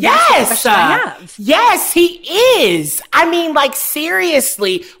predator? Yes. Yes, he is. I mean, like,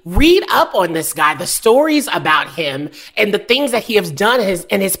 seriously, read up on this guy. The stories about him and the things that he has done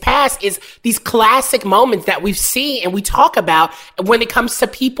in his past is these classic moments that we've seen and we talk about when it comes to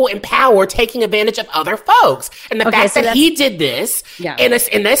people in power taking advantage of other folks. And the fact that he did this in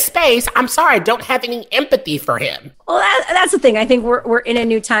this space, I'm sorry, I don't have any empathy for him. Well, that's the thing. I think we're in a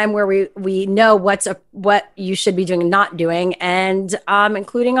new time where we know what you should be doing and not doing, and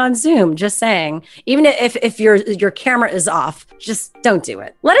including on Zoom. Just saying, even if your camera is off, just don't do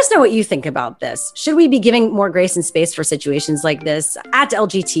it. Let us know what you think about this. Should we be giving more grace and space for situations like this? At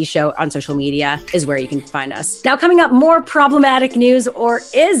LGT Show on social media is where you can find us. Now, coming up, more problematic news, or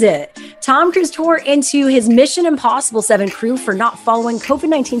is it? Tom Cruise tore into his Mission Impossible 7 crew for not following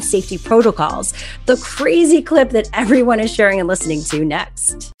COVID-19 safety protocols. The crazy clip that everyone is sharing and listening to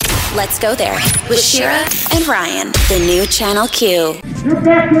next. Let's go there with Shira and Ryan, the new Channel Q. You're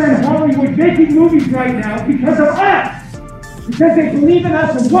back there in Hollywood making movies right now because of us. Because they believe in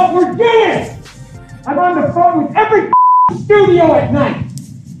us and what we're doing. I'm on the phone with every studio at night.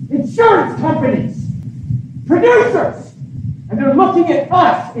 insurance companies, producers, and they're looking at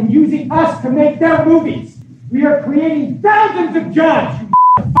us and using us to make their movies. We are creating thousands of jobs, you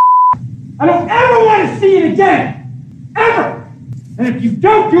I don't ever want to see it again. Ever. And if you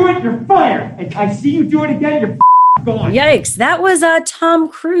don't do it, you're fired. And I see you do it again, you're gone. Yikes. That was Tom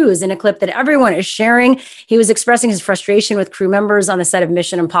Cruise in a clip that everyone is sharing. He was expressing his frustration with crew members on the set of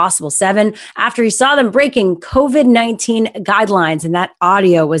Mission Impossible 7 after he saw them breaking COVID-19 guidelines, and that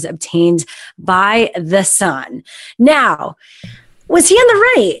audio was obtained by The Sun. Now, was he in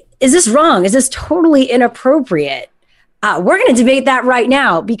the right? Is this wrong? Is this totally inappropriate? We're going to debate that right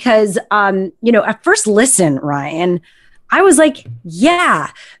now because, at first listen, Ryan, I was like, yeah,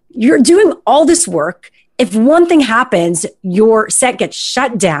 you're doing all this work. If one thing happens, your set gets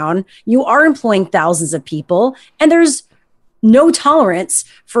shut down, you are employing thousands of people, and there's no tolerance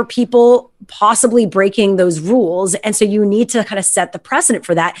for people possibly breaking those rules. And so you need to kind of set the precedent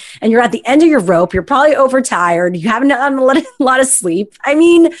for that. And you're at the end of your rope. You're probably overtired. You haven't gotten a lot of sleep. I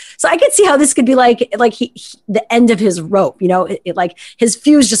mean, so I could see how this could be like he the end of his rope, like his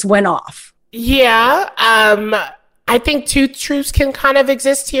fuse just went off. Yeah. I think two truths can kind of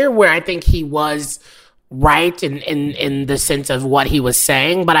exist here where I think he was right in the sense of what he was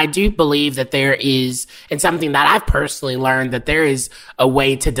saying. But I do believe that there is, and something that I've personally learned, that there is a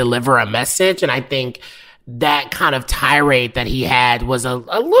way to deliver a message. And I think that kind of tirade that he had was a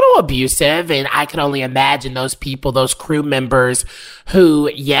little abusive. And I can only imagine those people, those crew members who,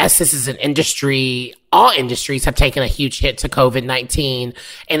 yes, this is an industry, all industries have taken a huge hit to COVID-19.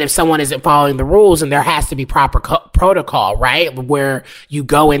 And if someone isn't following the rules, and there has to be proper protocol, right? Where you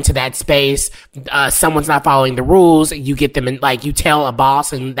go into that space, someone's not following the rules, you get them in, like you tell a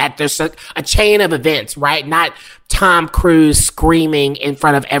boss, and that there's a chain of events, right? Not Tom Cruise screaming in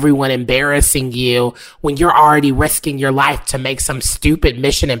front of everyone, embarrassing you when you're already risking your life to make some stupid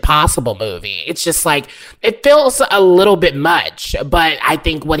Mission Impossible movie. It's just like, it feels a little bit much, but I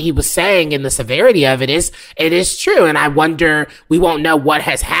think what he was saying and the severity of it is true. And I wonder, we won't know what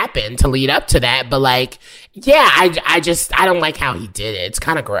has happened to lead up to that, but like, yeah, I don't like how he did it. It's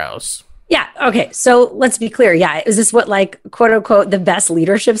kind of gross. Yeah. Okay. So let's be clear. Yeah. Is this what, like, quote unquote, the best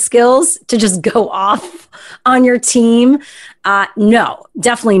leadership skills to just go off on your team? No,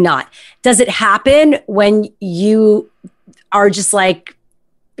 definitely not. Does it happen when you are just like,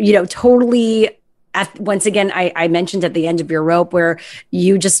 totally once again, I mentioned at the end of your rope where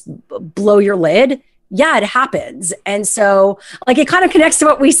you just blow your lid? Yeah, it happens. And so like, it kind of connects to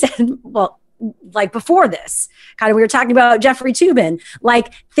what we said, well, like before this, kind of, we were talking about Jeffrey Toobin,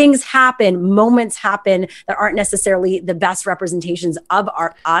 like things happen, moments happen that aren't necessarily the best representations of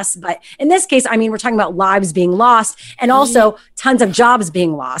us. But in this case, I mean, we're talking about lives being lost and also tons of jobs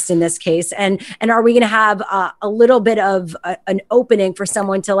being lost in this case. And are we going to have a little bit of an opening for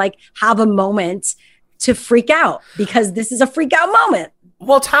someone to like have a moment to freak out, because this is a freak out moment?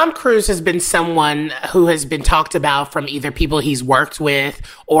 Well, Tom Cruise has been someone who has been talked about from either people he's worked with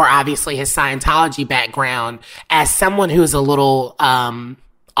or obviously his Scientology background as someone who's a little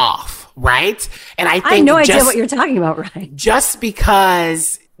off, right? And I think I have no idea what you're talking about, right? Just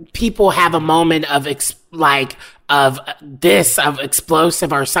because people have a moment of explosive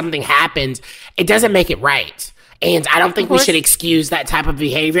or something happens, it doesn't make it right. And I don't think we should excuse that type of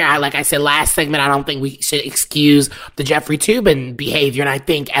behavior. Like I said last segment, I don't think we should excuse the Jeffrey Toobin behavior. And I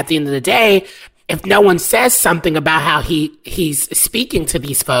think at the end of the day, if no one says something about how he's speaking to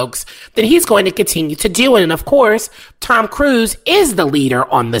these folks, then he's going to continue to do it. And of course, Tom Cruise is the leader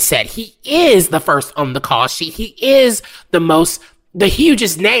on the set. He is the first on the call sheet. He is the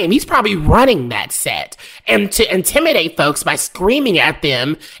hugest name. He's probably running that set. And to intimidate folks by screaming at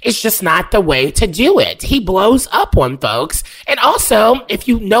them is just not the way to do it. He blows up on folks. And also, if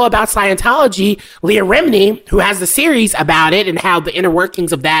you know about Scientology, Leah Remini, who has the series about it and how the inner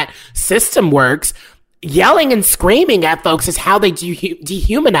workings of that system works, yelling and screaming at folks is how they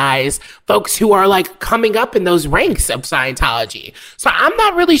dehumanize folks who are like coming up in those ranks of Scientology. So I'm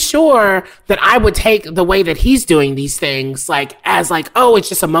not really sure that I would take the way that he's doing these things like as like, oh, it's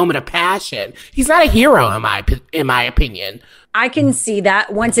just a moment of passion. He's not a hero in my opinion. I can see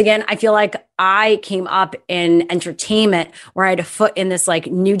that. Once again, I feel like I came up in entertainment where I had a foot in this like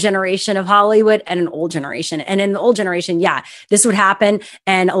new generation of Hollywood and an old generation. And in the old generation, yeah, this would happen.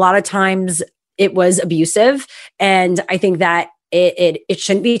 And a lot of times it was abusive. And I think that it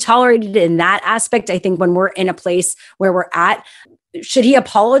shouldn't be tolerated in that aspect. I think when we're in a place where we're at, should he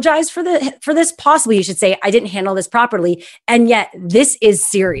apologize for this? Possibly he should say, I didn't handle this properly. And yet this is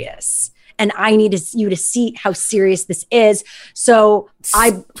serious. and I need you to see how serious this is. So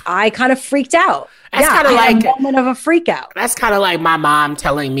I kind of freaked out. That's kind of like a moment of a freak out. That's kind of like my mom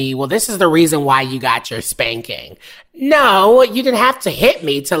telling me, well, this is the reason why you got your spanking. No, you didn't have to hit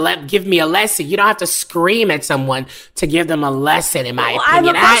me to give me a lesson. You don't have to scream at someone to give them a lesson, in my opinion.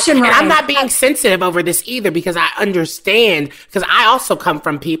 I have a question, and I'm not being sensitive over this either, because I understand, because I also come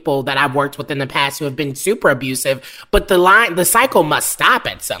from people that I've worked with in the past who have been super abusive, but the cycle must stop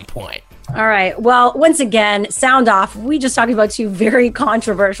at some point. All right. Well, once again, sound off. We just talked about two very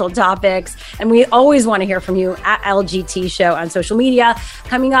controversial topics, and we always want to hear from you at LGT Show on social media.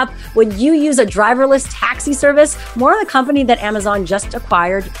 Coming up, would you use a driverless taxi service? More on the company that Amazon just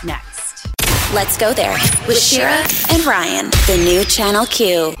acquired next. Let's go there with Shira and Ryan, the new Channel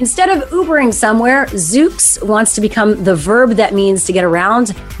Q. Instead of Ubering somewhere, Zoox wants to become the verb that means to get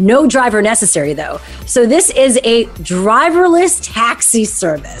around. No driver necessary, though. So this is a driverless taxi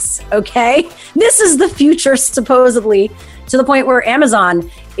service, okay? This is the future, supposedly, to the point where Amazon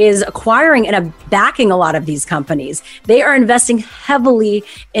is acquiring and backing a lot of these companies. They are investing heavily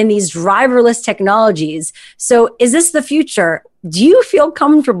in these driverless technologies. So is this the future? Do you feel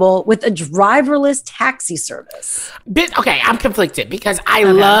comfortable with a driverless taxi service? Okay, I'm conflicted because I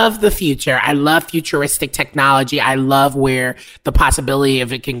love the future. I love futuristic technology. I love where the possibility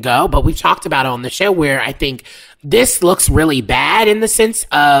of it can go. But we've talked about it on the show where I think this looks really bad in the sense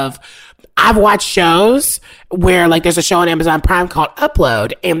of I've watched shows where, like, there's a show on Amazon Prime called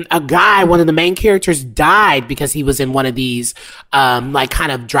Upload, and a guy, one of the main characters, died because he was in one of these, like,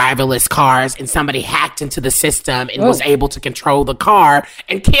 kind of driverless cars, and somebody hacked into the system and was able to control the car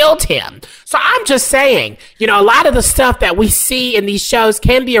and killed him. So I'm just saying, you know, a lot of the stuff that we see in these shows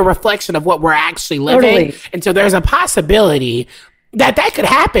can be a reflection of what we're actually living. Totally. And so there's a possibility that could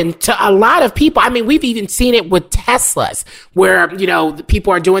happen to a lot of people. I mean, we've even seen it with Teslas where, you know,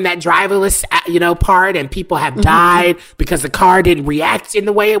 people are doing that driverless, you know, part, and people have died because the car didn't react in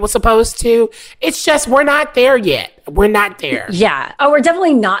the way it was supposed to. It's just, we're not there yet. We're not there. Yeah. Oh, we're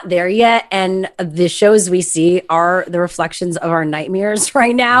definitely not there yet. And the shows we see are the reflections of our nightmares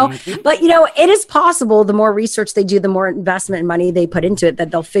right now. Mm-hmm. But, you know, it is possible the more research they do, the more investment and money they put into it,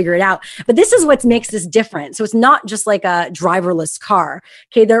 that they'll figure it out. But this is what makes this different. So it's not just like a driverless car.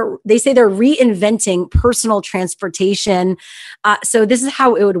 Okay. They say they're reinventing personal transportation. So this is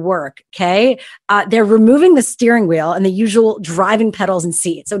how it would work. Okay. They're removing the steering wheel and the usual driving pedals and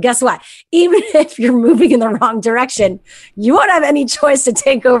seats. So guess what? Even if you're moving in the wrong direction, you won't have any choice to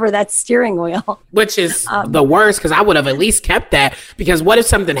take over that steering wheel. Which is the worst, because I would have at least kept that, because what if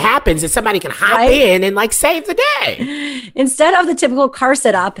something happens and somebody can hop in and, like, save the day? Instead of the typical car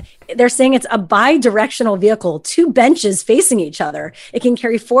setup, they're saying it's a bi-directional vehicle, two benches facing each other. It can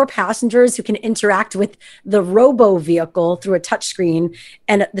carry 4 passengers who can interact with the robo vehicle through a touchscreen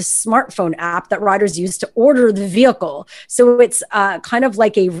and the smartphone app that riders use to order the vehicle. So it's kind of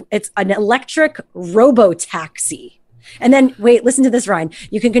like it's an electric robo taxi. And then, wait, listen to this, Ryan.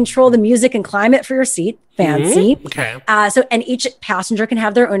 You can control the music and climate for your seat. Fancy. Mm-hmm. Okay. And each passenger can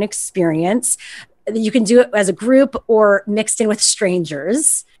have their own experience. You can do it as a group or mixed in with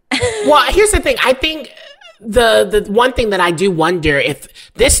strangers. Well, here's the thing. I think the one thing that I do wonder, if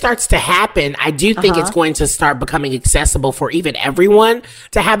this starts to happen, I do think it's going to start becoming accessible for even everyone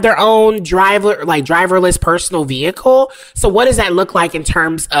to have their own driverless personal vehicle. So what does that look like in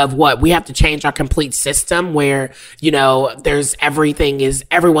terms of what we have to change our complete system where, you know,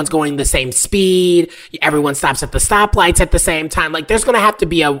 everyone's going the same speed. Everyone stops at the stoplights at the same time. Like, there's going to have to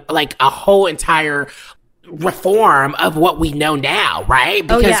be a whole entire reform of what we know now, right?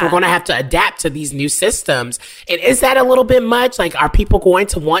 Because we're going to have to adapt to these new systems. And is that a little bit much? Like, are people going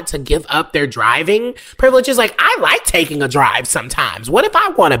to want to give up their driving privileges? Like, I like taking a drive sometimes. What if I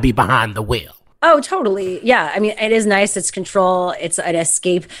want to be behind the wheel? Oh, totally. Yeah. I mean, it is nice. It's control. It's an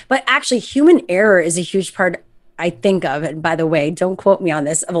escape. But actually, human error is a huge part, I think of, and by the way, don't quote me on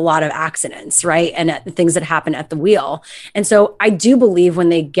this, of a lot of accidents, right? And things that happen at the wheel. And so I do believe when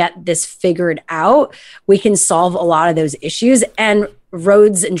they get this figured out, we can solve a lot of those issues, and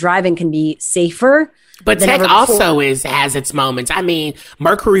roads and driving can be safer. But tech also has its moments. I mean,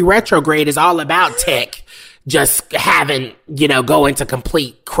 Mercury retrograde is all about tech just having, you know, go into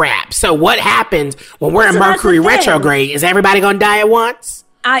complete crap. So what happens when we're in Mercury retrograde? Is everybody going to die at once?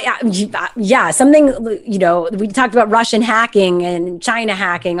 Yeah, something, we talked about Russian hacking and China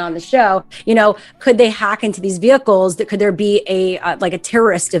hacking on the show. Could they hack into these vehicles? Could there be a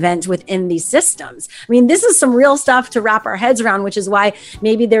terrorist event within these systems? I mean, this is some real stuff to wrap our heads around, which is why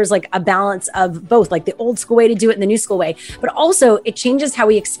maybe there's like a balance of both, like the old school way to do it and the new school way, but also it changes how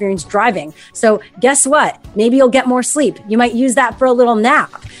we experience driving. So guess what? Maybe you'll get more sleep. You might use that for a little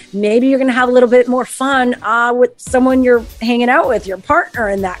nap. Maybe you're going to have a little bit more fun with someone you're hanging out with, your partner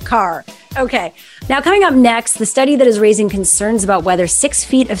in that car. Okay, now coming up next, the study that is raising concerns about whether 6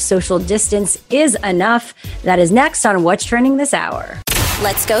 feet of social distance is enough. That is next on What's Trending This Hour.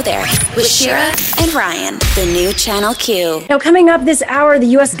 Let's go there with Shira and Ryan, the new Channel Q. Now, coming up this hour, the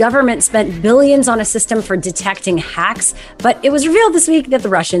U.S. government spent billions on a system for detecting hacks, but it was revealed this week that the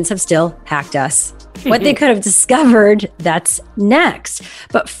Russians have still hacked us. What they could have discovered, that's next.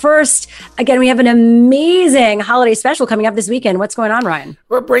 But first, again, we have an amazing holiday special coming up this weekend. What's going on, Ryan?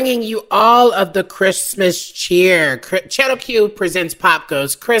 We're bringing you all of the Christmas cheer. Channel Q presents Pop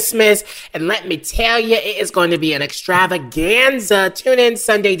Goes Christmas. And let me tell you, it is going to be an extravaganza. Tune in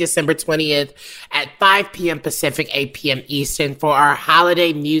Sunday, December 20th at 5 p.m. Pacific, 8 p.m. Eastern for our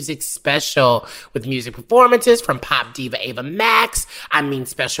holiday music special with music performances from pop diva Ava Max.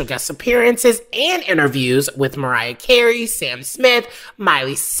 Special guest appearances and interviews with Mariah Carey, Sam Smith,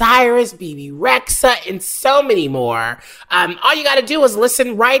 Miley Cyrus, BB Rexha, and so many more. All you got to do is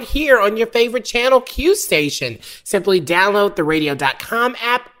listen right here on your favorite Channel Q station. Simply download the radio.com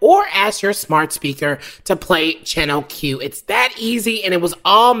app or ask your smart speaker to play Channel Q. It's that easy, and it was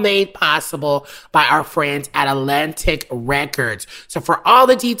all made possible by our friends at Atlantic Records. So for all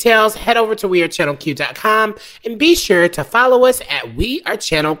the details, head over to wearechannelq.com and be sure to follow us at We Are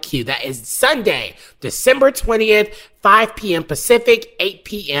Channel Q. That is Sunday, December 20th, 5 p.m. Pacific, 8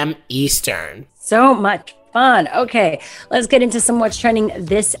 p.m. Eastern. So much fun. Okay, let's get into some What's Trending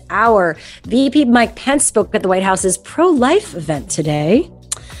this hour. VP Mike Pence spoke at the White House's pro-life event today,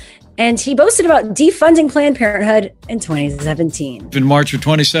 and he boasted about defunding Planned Parenthood in 2017. In March of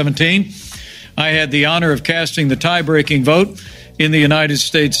 2017, I had the honor of casting the tie-breaking vote in the United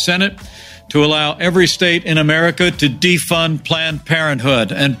States Senate to allow every state in America to defund Planned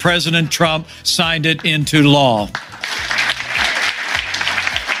Parenthood, and President Trump signed it into law.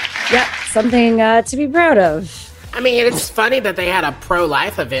 Yeah, something to be proud of. It's funny that they had a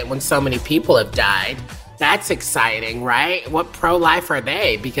pro-life event when so many people have died. That's exciting, right? What pro-life are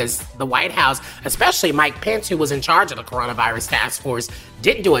they? Because the White House, especially Mike Pence, who was in charge of the coronavirus task force,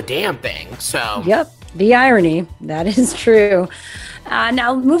 didn't do a damn thing. So, yep, the irony. That is true.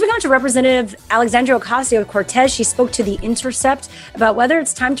 Now, moving on to Representative Alexandria Ocasio-Cortez, she spoke to The Intercept about whether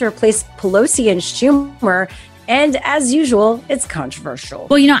it's time to replace Pelosi and Schumer. And as usual, it's controversial.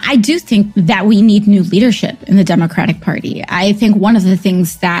 Well, I do think that we need new leadership in the Democratic Party. I think one of the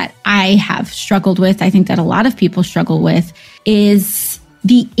things that I have struggled with, I think that a lot of people struggle with, is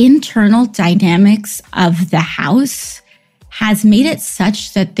the internal dynamics of the House has made it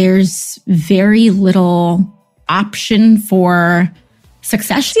such that there's very little option for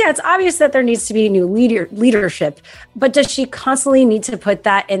succession. Yeah, it's obvious that there needs to be new leadership, but does she constantly need to put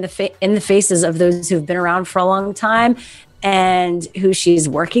that in the faces of those who've been around for a long time and who she's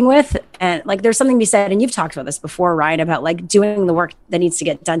working with? And there's something to be said, and you've talked about this before, Ryan, about doing the work that needs to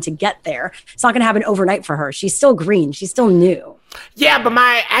get done to get there. It's not going to happen overnight for her. She's still green. She's still new. Yeah, but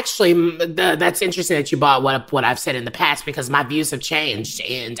that's interesting that you brought what I've said in the past, because my views have changed,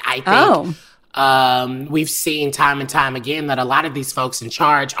 and I think we've seen time and time again that a lot of these folks in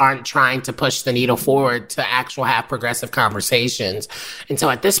charge aren't trying to push the needle forward to actual have progressive conversations. And so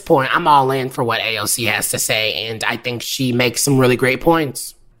at this point, I'm all in for what AOC has to say, and I think she makes some really great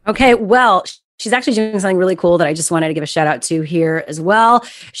points. Okay, well, she's actually doing something really cool that I just wanted to give a shout out to here as well.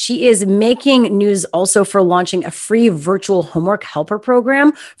 She is making news also for launching a free virtual homework helper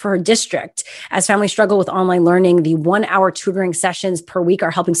program for her district. As families struggle with online learning, the 1-hour tutoring sessions per week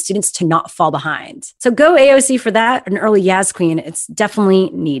are helping students to not fall behind. So go AOC for that, an early Yaz queen. It's definitely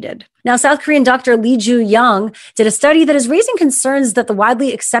needed. Now, South Korean Dr. Lee Ju-young did a study that is raising concerns that the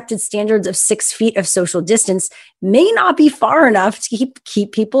widely accepted standards of 6 feet of social distance may not be far enough to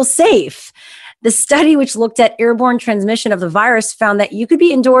keep people safe. The study, which looked at airborne transmission of the virus, found that you could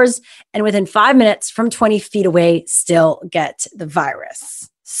be indoors and within 5 minutes from 20 feet away still get the virus.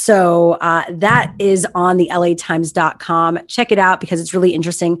 So that is on the LAtimes.com. Check it out because it's really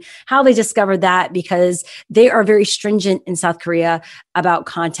interesting how they discovered that, because they are very stringent in South Korea about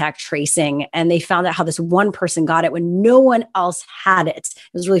contact tracing, and they found out how this one person got it when no one else had it.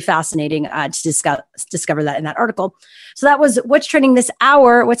 It was really fascinating to discover that in that article. So that was what's trending this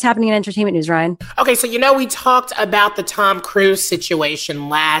hour. What's happening in entertainment news, Ryan? Okay, so we talked about the Tom Cruise situation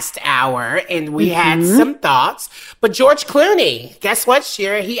last hour, and we had some thoughts. But George Clooney, guess what,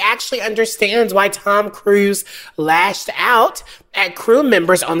 Shira? He actually understands why Tom Cruise lashed out at crew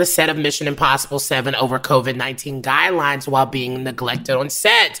members on the set of Mission Impossible 7 over COVID-19 guidelines while being neglected on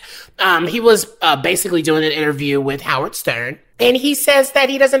set. He was basically doing an interview with Howard Stern, and he says that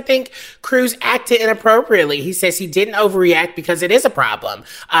he doesn't think Cruise acted inappropriately. He says he didn't overreact because it is a problem.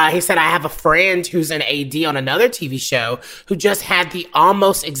 He said, I have a friend who's an AD on another TV show who just had the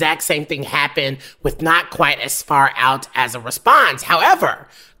almost exact same thing happen with not quite as far out as a response. However,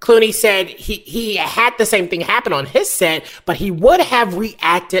 Clooney said he had the same thing happen on his set, but he would have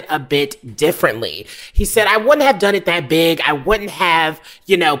reacted a bit differently. He said, I wouldn't have done it that big. I wouldn't have,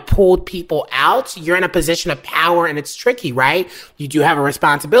 pulled people out. You're in a position of power and it's tricky, right? You do have a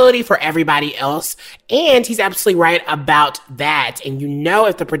responsibility for everybody else. And he's absolutely right about that. And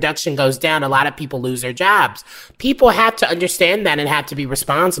if the production goes down, a lot of people lose their jobs. People have to understand that and have to be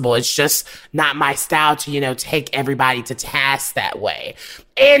responsible. It's just not my style to, take everybody to task that way.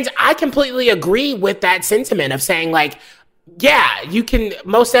 And I completely agree with that sentiment of saying, yeah, you can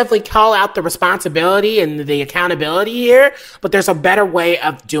most definitely call out the responsibility and the accountability here, but there's a better way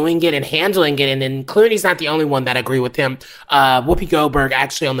of doing it and handling it. And then Clooney's not the only one that agree with him. Whoopi Goldberg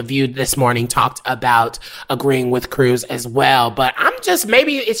actually on The View this morning talked about agreeing with Cruise as well. But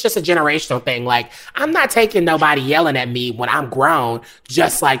maybe it's just a generational thing. I'm not taking nobody yelling at me when I'm grown,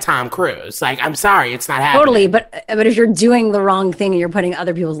 just like Tom Cruise. I'm sorry, it's not happening. Totally. But if you're doing the wrong thing and you're putting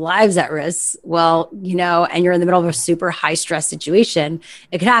other people's lives at risk, well, and you're in the middle of a super high stress situation,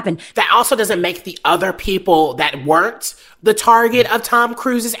 it could happen. That also doesn't make the other people that weren't the target of Tom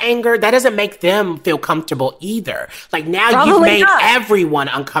Cruise's anger, that doesn't make them feel comfortable either. Now Probably you've made everyone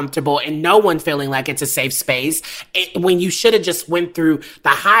uncomfortable and no one feeling like it's a safe space when you should have just went through the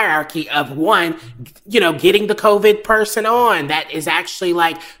hierarchy of one, getting the COVID person on that is actually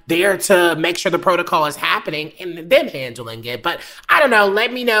there to make sure the protocol is happening and them handling it. But I don't know.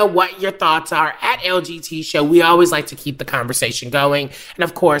 Let me know what your thoughts are at LGT Show. We always like to keep the conversation going. And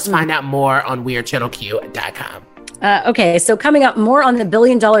of course, find out more on WeirdChannelQ.com. Okay, so coming up, more on the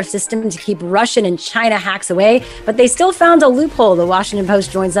billion-dollar system to keep Russian and China hacks away, but they still found a loophole. The Washington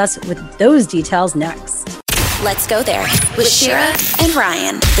Post joins us with those details next. Let's go there with Shira and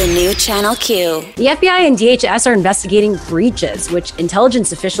Ryan, the new Channel Q. The FBI and DHS are investigating breaches, which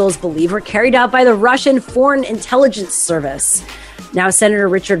intelligence officials believe were carried out by the Russian Foreign Intelligence Service. Now, Senator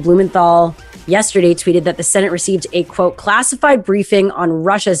Richard Blumenthal yesterday tweeted that the Senate received a, quote, classified briefing on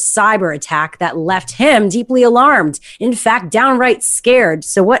Russia's cyber attack that left him deeply alarmed, in fact, downright scared.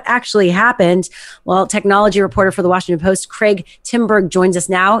 So what actually happened? Well, technology reporter for the Washington Post, Craig Timberg, joins us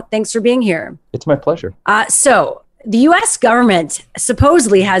now. Thanks for being here. It's my pleasure. So the U.S. government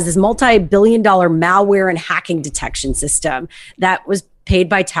supposedly has this multi-billion-dollar malware and hacking detection system that was paid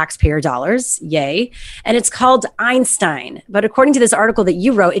by taxpayer dollars, yay. And it's called Einstein. But according to this article that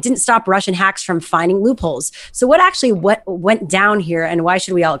you wrote, it didn't stop Russian hacks from finding loopholes. So what went down here and why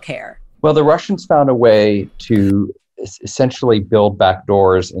should we all care? Well, the Russians found a way to essentially build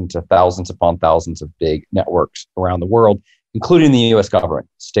backdoors into thousands upon thousands of big networks around the world, including the U.S. government,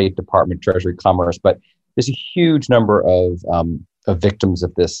 State Department, Treasury, Commerce. But there's a huge number of victims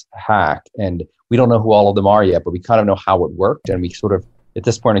of this hack. And we don't know who all of them are yet, but we kind of know how it worked. And we sort of, at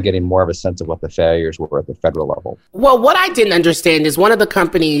this point, are getting more of a sense of what the failures were at the federal level. Well, what I didn't understand is one of the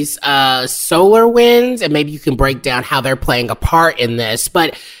companies, SolarWinds, and maybe you can break down how they're playing a part in this,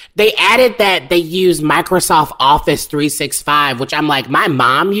 but they added that they use Microsoft Office 365, which I'm like, my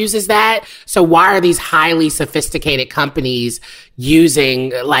mom uses that. So why are these highly sophisticated companies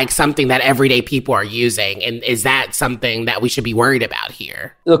using something that everyday people are using? And is that something that we should be worried about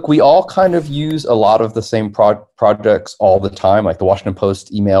here? Look, we all kind of use a lot of the same projects all the time. Like the Washington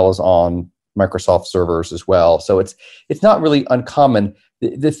Post email is on Microsoft servers as well. So it's not really uncommon.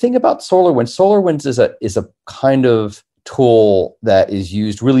 The thing about SolarWinds is a kind of tool that is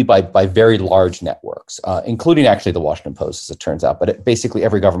used really by very large networks, including actually the Washington Post, as it turns out. But basically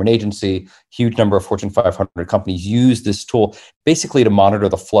every government agency, huge number of Fortune 500 companies use this tool basically to monitor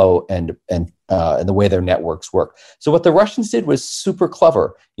the flow and the way their networks work. So what the Russians did was super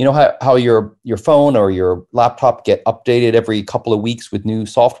clever. You know how your phone or your laptop get updated every couple of weeks with new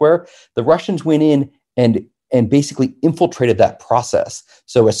software? The Russians went in and basically infiltrated that process.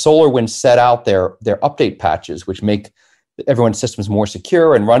 So as SolarWinds set out their update patches, which make everyone's systems more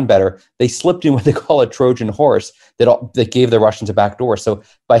secure and run better, they slipped in what they call a Trojan horse that gave the Russians a backdoor. So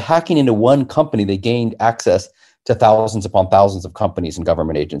by hacking into one company, they gained access to thousands upon thousands of companies and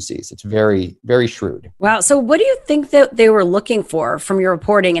government agencies. It's very, very shrewd. Wow. So what do you think that they were looking for from your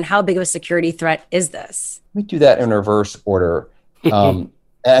reporting, and how big of a security threat is this? Let me do that in reverse order. And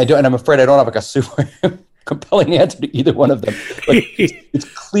I'm afraid I don't have like a super compelling answer to either one of them. But it's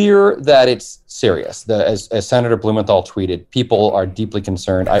clear that it's serious. As Senator Blumenthal tweeted, people are deeply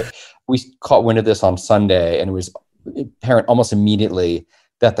concerned. We caught wind of this on Sunday, and it was apparent almost immediately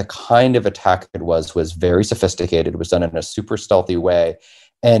that the kind of attack it was very sophisticated. It was done in a super stealthy way.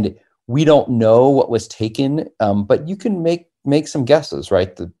 And we don't know what was taken, but you can make some guesses,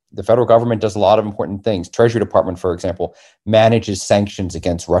 right? The federal government does a lot of important things. Treasury Department, for example, manages sanctions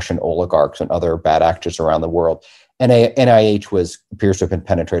against Russian oligarchs and other bad actors around the world. NIH appears to have been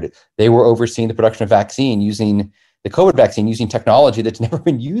penetrated. They were overseeing the production of the COVID vaccine using technology that's never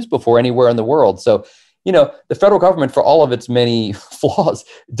been used before anywhere in the world. So, the federal government, for all of its many flaws,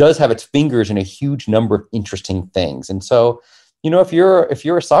 does have its fingers in a huge number of interesting things. And so, if you're a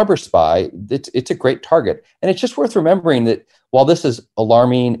cyber spy, it's a great target. And it's just worth remembering that while this is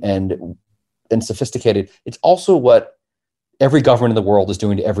alarming and sophisticated, it's also what every government in the world is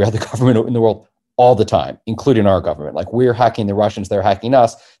doing to every other government in the world all the time, including our government. Like, we're hacking the Russians, they're hacking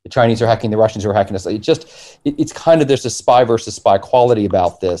us. The Chinese are hacking the Russians, who are hacking us. It's kind of, there's a spy versus spy quality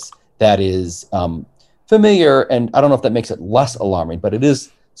about this that is familiar, and I don't know if that makes it less alarming, but it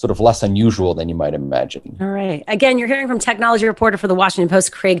is sort of less unusual than you might imagine. All right. Again, you're hearing from technology reporter for the Washington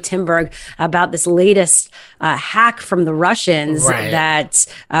Post, Craig Timberg, about this latest hack from the Russians that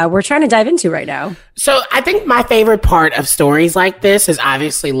we're trying to dive into right now. So I think my favorite part of stories like this is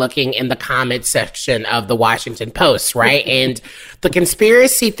obviously looking in the comment section of the Washington Post, right? And the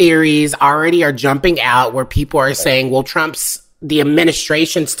conspiracy theories already are jumping out where people are saying, well, the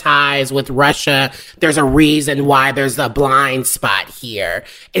administration's ties with Russia, there's a reason why there's a blind spot here.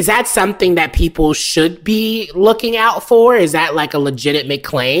 Is that something that people should be looking out for? Is that like a legitimate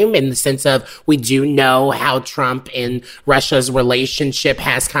claim in the sense of we do know how Trump and Russia's relationship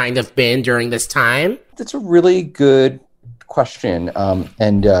has kind of been during this time? That's a really good question. I'm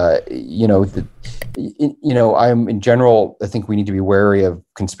in general, I think we need to be wary of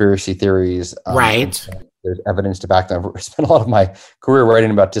conspiracy theories. Right. There's evidence to back them. I've spent a lot of my career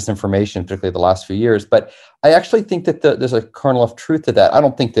writing about disinformation, particularly the last few years. But I actually think that there's a kernel of truth to that. I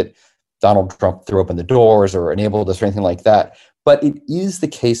don't think that Donald Trump threw open the doors or enabled us or anything like that. But it is the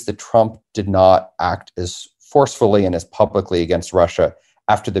case that Trump did not act as forcefully and as publicly against Russia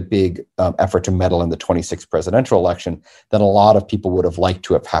after the big effort to meddle in the 26th presidential election that a lot of people would have liked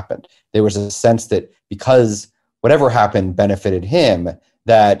to have happened. There was a sense that because whatever happened benefited him,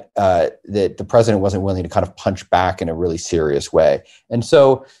 that the president wasn't willing to kind of punch back in a really serious way. And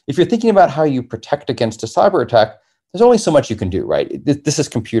so if you're thinking about how you protect against a cyber attack, there's only so much you can do, right? This is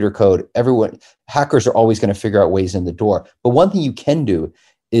computer code. Hackers are always going to figure out ways in the door. But one thing you can do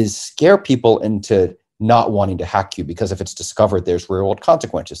is scare people into not wanting to hack you, because if it's discovered, there's real world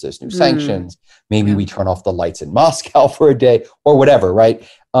consequences. There's new sanctions. Maybe we turn off the lights in Moscow for a day or whatever, right?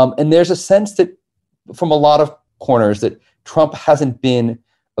 And there's a sense that from a lot of corners that Trump hasn't been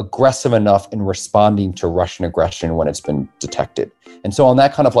aggressive enough in responding to Russian aggression when it's been detected. And so on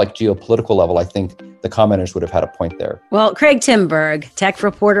that kind of like geopolitical level, I think the commenters would have had a point there. Well, Craig Timberg, tech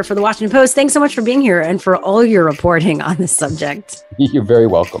reporter for the Washington Post, thanks so much for being here and for all your reporting on this subject. You're very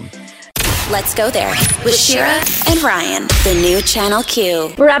welcome. Let's go there with Shira and Ryan, the new Channel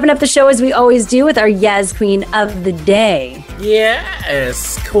Q. We're wrapping up the show as we always do with our Yes Queen of the Day.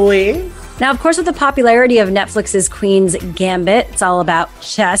 Yes, Queen. Now, of course, with the popularity of Netflix's Queen's Gambit, it's all about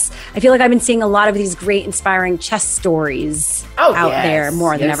chess. I feel like I've been seeing a lot of these great, inspiring chess stories out there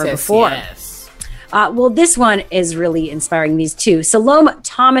more than ever before. Yes. Well, this one is really inspiring, these two. Salome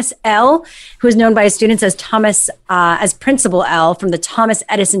Thomas L., who is known by his students as as Principal L from the Thomas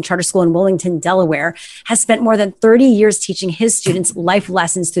Edison Charter School in Wilmington, Delaware, has spent more than 30 years teaching his students life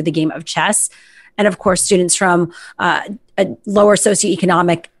lessons through the game of chess. And of course, students from a lower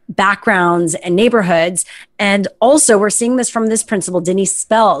socioeconomic backgrounds and neighborhoods. And also we're seeing this from this principal, Denise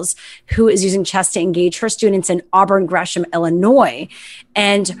Spells, who is using chess to engage her students in Auburn Gresham, Illinois.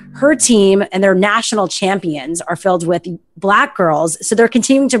 And her team and their national champions are filled with Black girls. So they're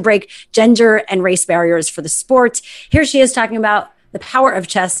continuing to break gender and race barriers for the sport. Here she is talking about the power of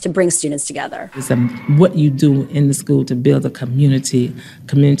chess to bring students together. It's what you do in the school to build a community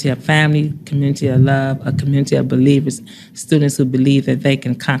of family, community of love, a community of believers, students who believe that they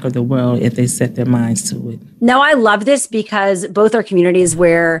can conquer the world if they set their minds to it. Now, I love this because both are communities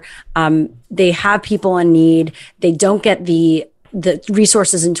where they have people in need. They don't get the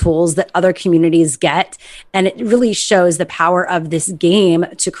resources and tools that other communities get. And it really shows the power of this game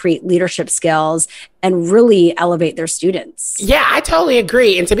to create leadership skills and really elevate their students. Yeah, I totally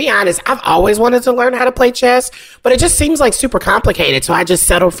agree. And to be honest, I've always wanted to learn how to play chess, but it just seems like super complicated. So I just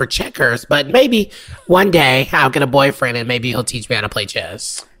settled for checkers. But maybe one day I'll get a boyfriend and maybe he'll teach me how to play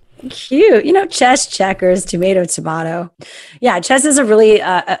chess. Cute. Chess, checkers, tomato. Yeah, chess is a really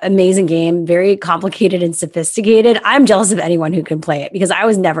amazing game, very complicated and sophisticated. I'm jealous of anyone who can play it because I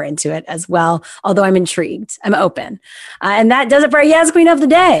was never into it as well, although I'm intrigued. I'm open. And that does it for our Yes Queen of the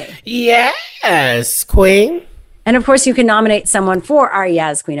Day. Yes, Queen. And of course, you can nominate someone for our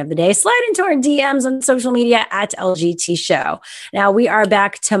Yaz Queen of the Day. Slide into our DMs on social media at LGT Show. Now, we are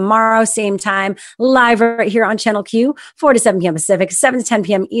back tomorrow, same time, live right here on Channel Q, 4 to 7 p.m. Pacific, 7 to 10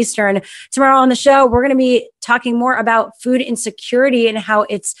 p.m. Eastern. Tomorrow on the show, we're going to be talking more about food insecurity and how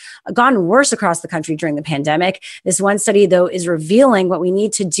it's gone worse across the country during the pandemic. This one study, though, is revealing what we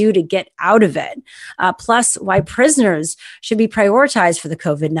need to do to get out of it. Plus, why prisoners should be prioritized for the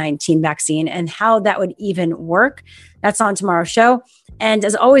COVID-19 vaccine and how that would even work. That's on tomorrow's show. And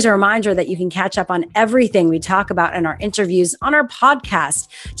as always, a reminder that you can catch up on everything we talk about in our interviews on our podcast.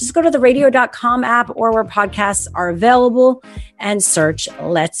 Just go to the radio.com app or where podcasts are available and search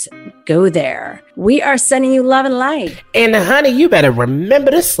Let's Go There. We are sending you love and light. And honey, you better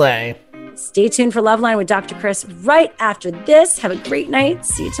remember to slay. Stay tuned for Loveline with Dr. Chris right after this. Have a great night.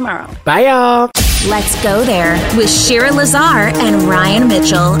 See you tomorrow. Bye, y'all. Let's Go There with Shira Lazar and Ryan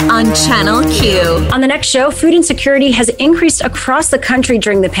Mitchell on Channel Q. On the next show, food insecurity has increased across the country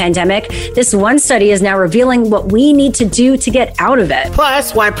during the pandemic. This one study is now revealing what we need to do to get out of it.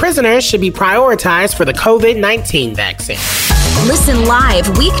 Plus, why prisoners should be prioritized for the COVID-19 vaccine. Listen live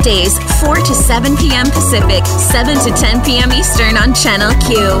weekdays 4 to 7 p.m. Pacific, 7 to 10 p.m. Eastern on Channel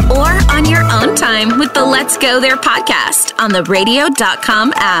Q or on your own time with the Let's Go There podcast on the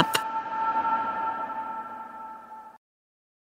radio.com app.